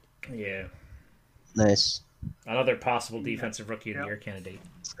 Yeah. Nice. Another possible defensive rookie of the year candidate.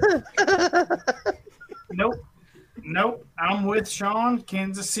 Nope. I'm with Sean.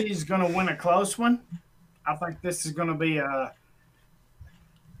 Kansas City's going to win a close one. I think this is going to be a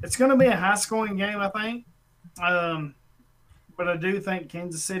high-scoring game, I think. But I do think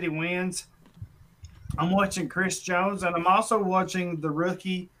Kansas City wins. I'm watching Chris Jones, and I'm also watching the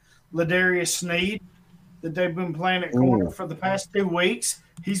rookie Ladarius Sneed that they've been playing at corner for the past 2 weeks.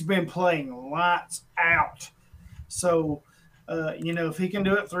 He's been playing lights out. So If he can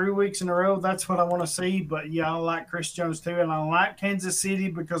do it 3 weeks in a row, that's what I want to see. But yeah, I like Chris Jones too, and I like Kansas City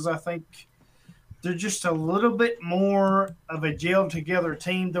because I think they're just a little bit more of a gelled together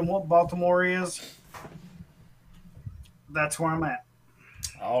team than what Baltimore is. That's where I'm at.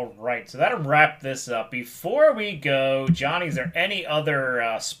 All right, so that'll wrap this up. Before we go, Johnny, is there any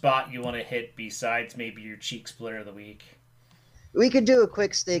other spot you want to hit besides maybe your cheek splitter of the week? We could do a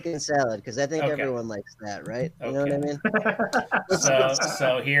quick steak and salad because I think Okay. everyone likes that, right? You Okay. know what I mean?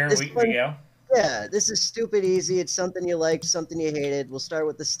 So here we go. Yeah, this is stupid easy. It's something you liked, something you hated. We'll start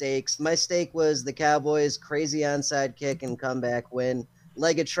with the steaks. My steak was the Cowboys' crazy onside kick and comeback win.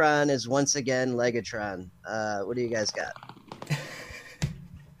 Legatron is once again Legatron. What do you guys got?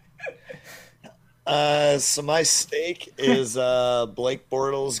 So my steak is Blake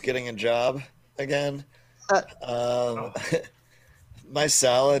Bortles getting a job again. My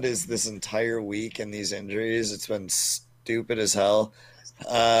salad is this entire week and these injuries. It's been stupid as hell.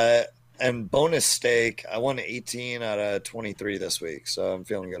 And bonus steak, I won 18 out of 23 this week, so I'm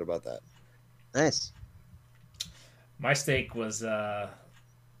feeling good about that. Nice. My steak was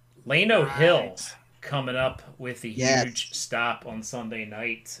Lano Hill coming up with a huge stop on Sunday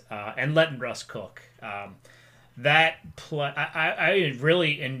night and letting Russ cook. I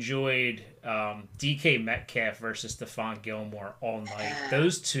really enjoyed DK Metcalf versus Stephon Gilmore all night.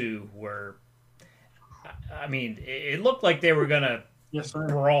 Those two were, I mean, it looked like they were going to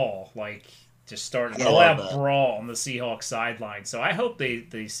brawl, like just start an all-out brawl on the Seahawks sideline. So I hope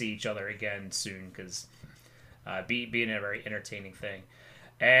they see each other again soon because being a very entertaining thing.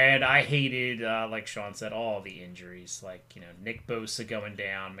 And I hated, like Sean said, all the injuries. Like, Nick Bosa going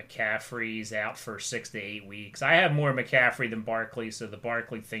down. McCaffrey's out for 6 to 8 weeks. I have more McCaffrey than Barkley, so the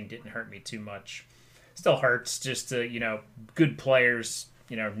Barkley thing didn't hurt me too much. Still hurts just to, good players,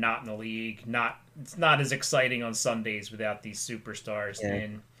 not in the league. It's not as exciting on Sundays without these superstars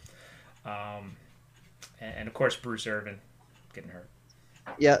in. And, of course, Bruce Irvin getting hurt.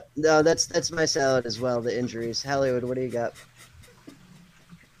 Yeah, no, that's my salad as well, the injuries. Hollywood, what do you got?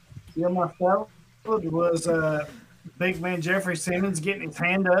 Yeah, my salad was big man Jeffrey Simmons getting his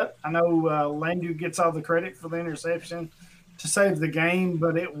hand up. I know Landu gets all the credit for the interception to save the game,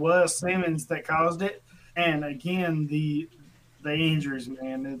 but it was Simmons that caused it. And again, the injuries,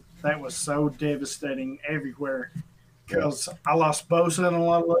 man, that was so devastating everywhere because I lost Bosa in a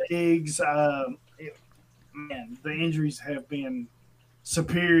lot of leagues. Man, the injuries have been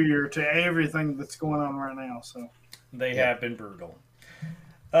superior to everything that's going on right now. So they have been brutal.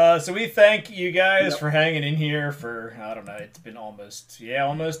 So we thank you guys for hanging in here for, I don't know, it's been almost 2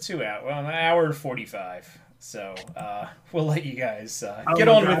 hours. Well, an hour and 45. So we'll let you guys get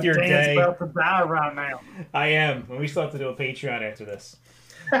on with your day. Dan's about to die right now. I am. We still have to do a Patreon after this.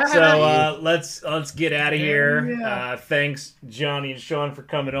 So let's get out of here. Yeah. Thanks, Johnny and Sean, for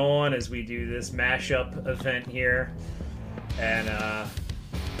coming on as we do this mashup event here. And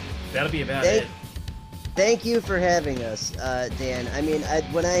that'll be about it. Thank you for having us, Dan. I mean,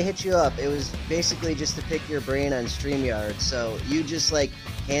 when I hit you up, it was basically just to pick your brain on StreamYard. So you just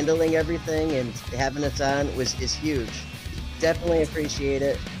handling everything and having us on is huge. Definitely appreciate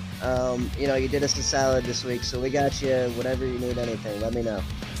it. You did us a solid this week, so we got you. Whatever you need, anything, let me know.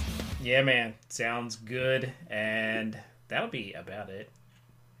 Yeah, man. Sounds good. And that'll be about it.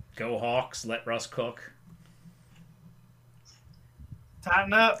 Go Hawks. Let Russ cook.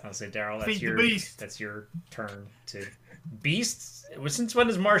 Tighten up. I'll say, Daryl, that's your turn to Beast. Since when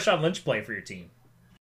does Marshawn Lynch play for your team?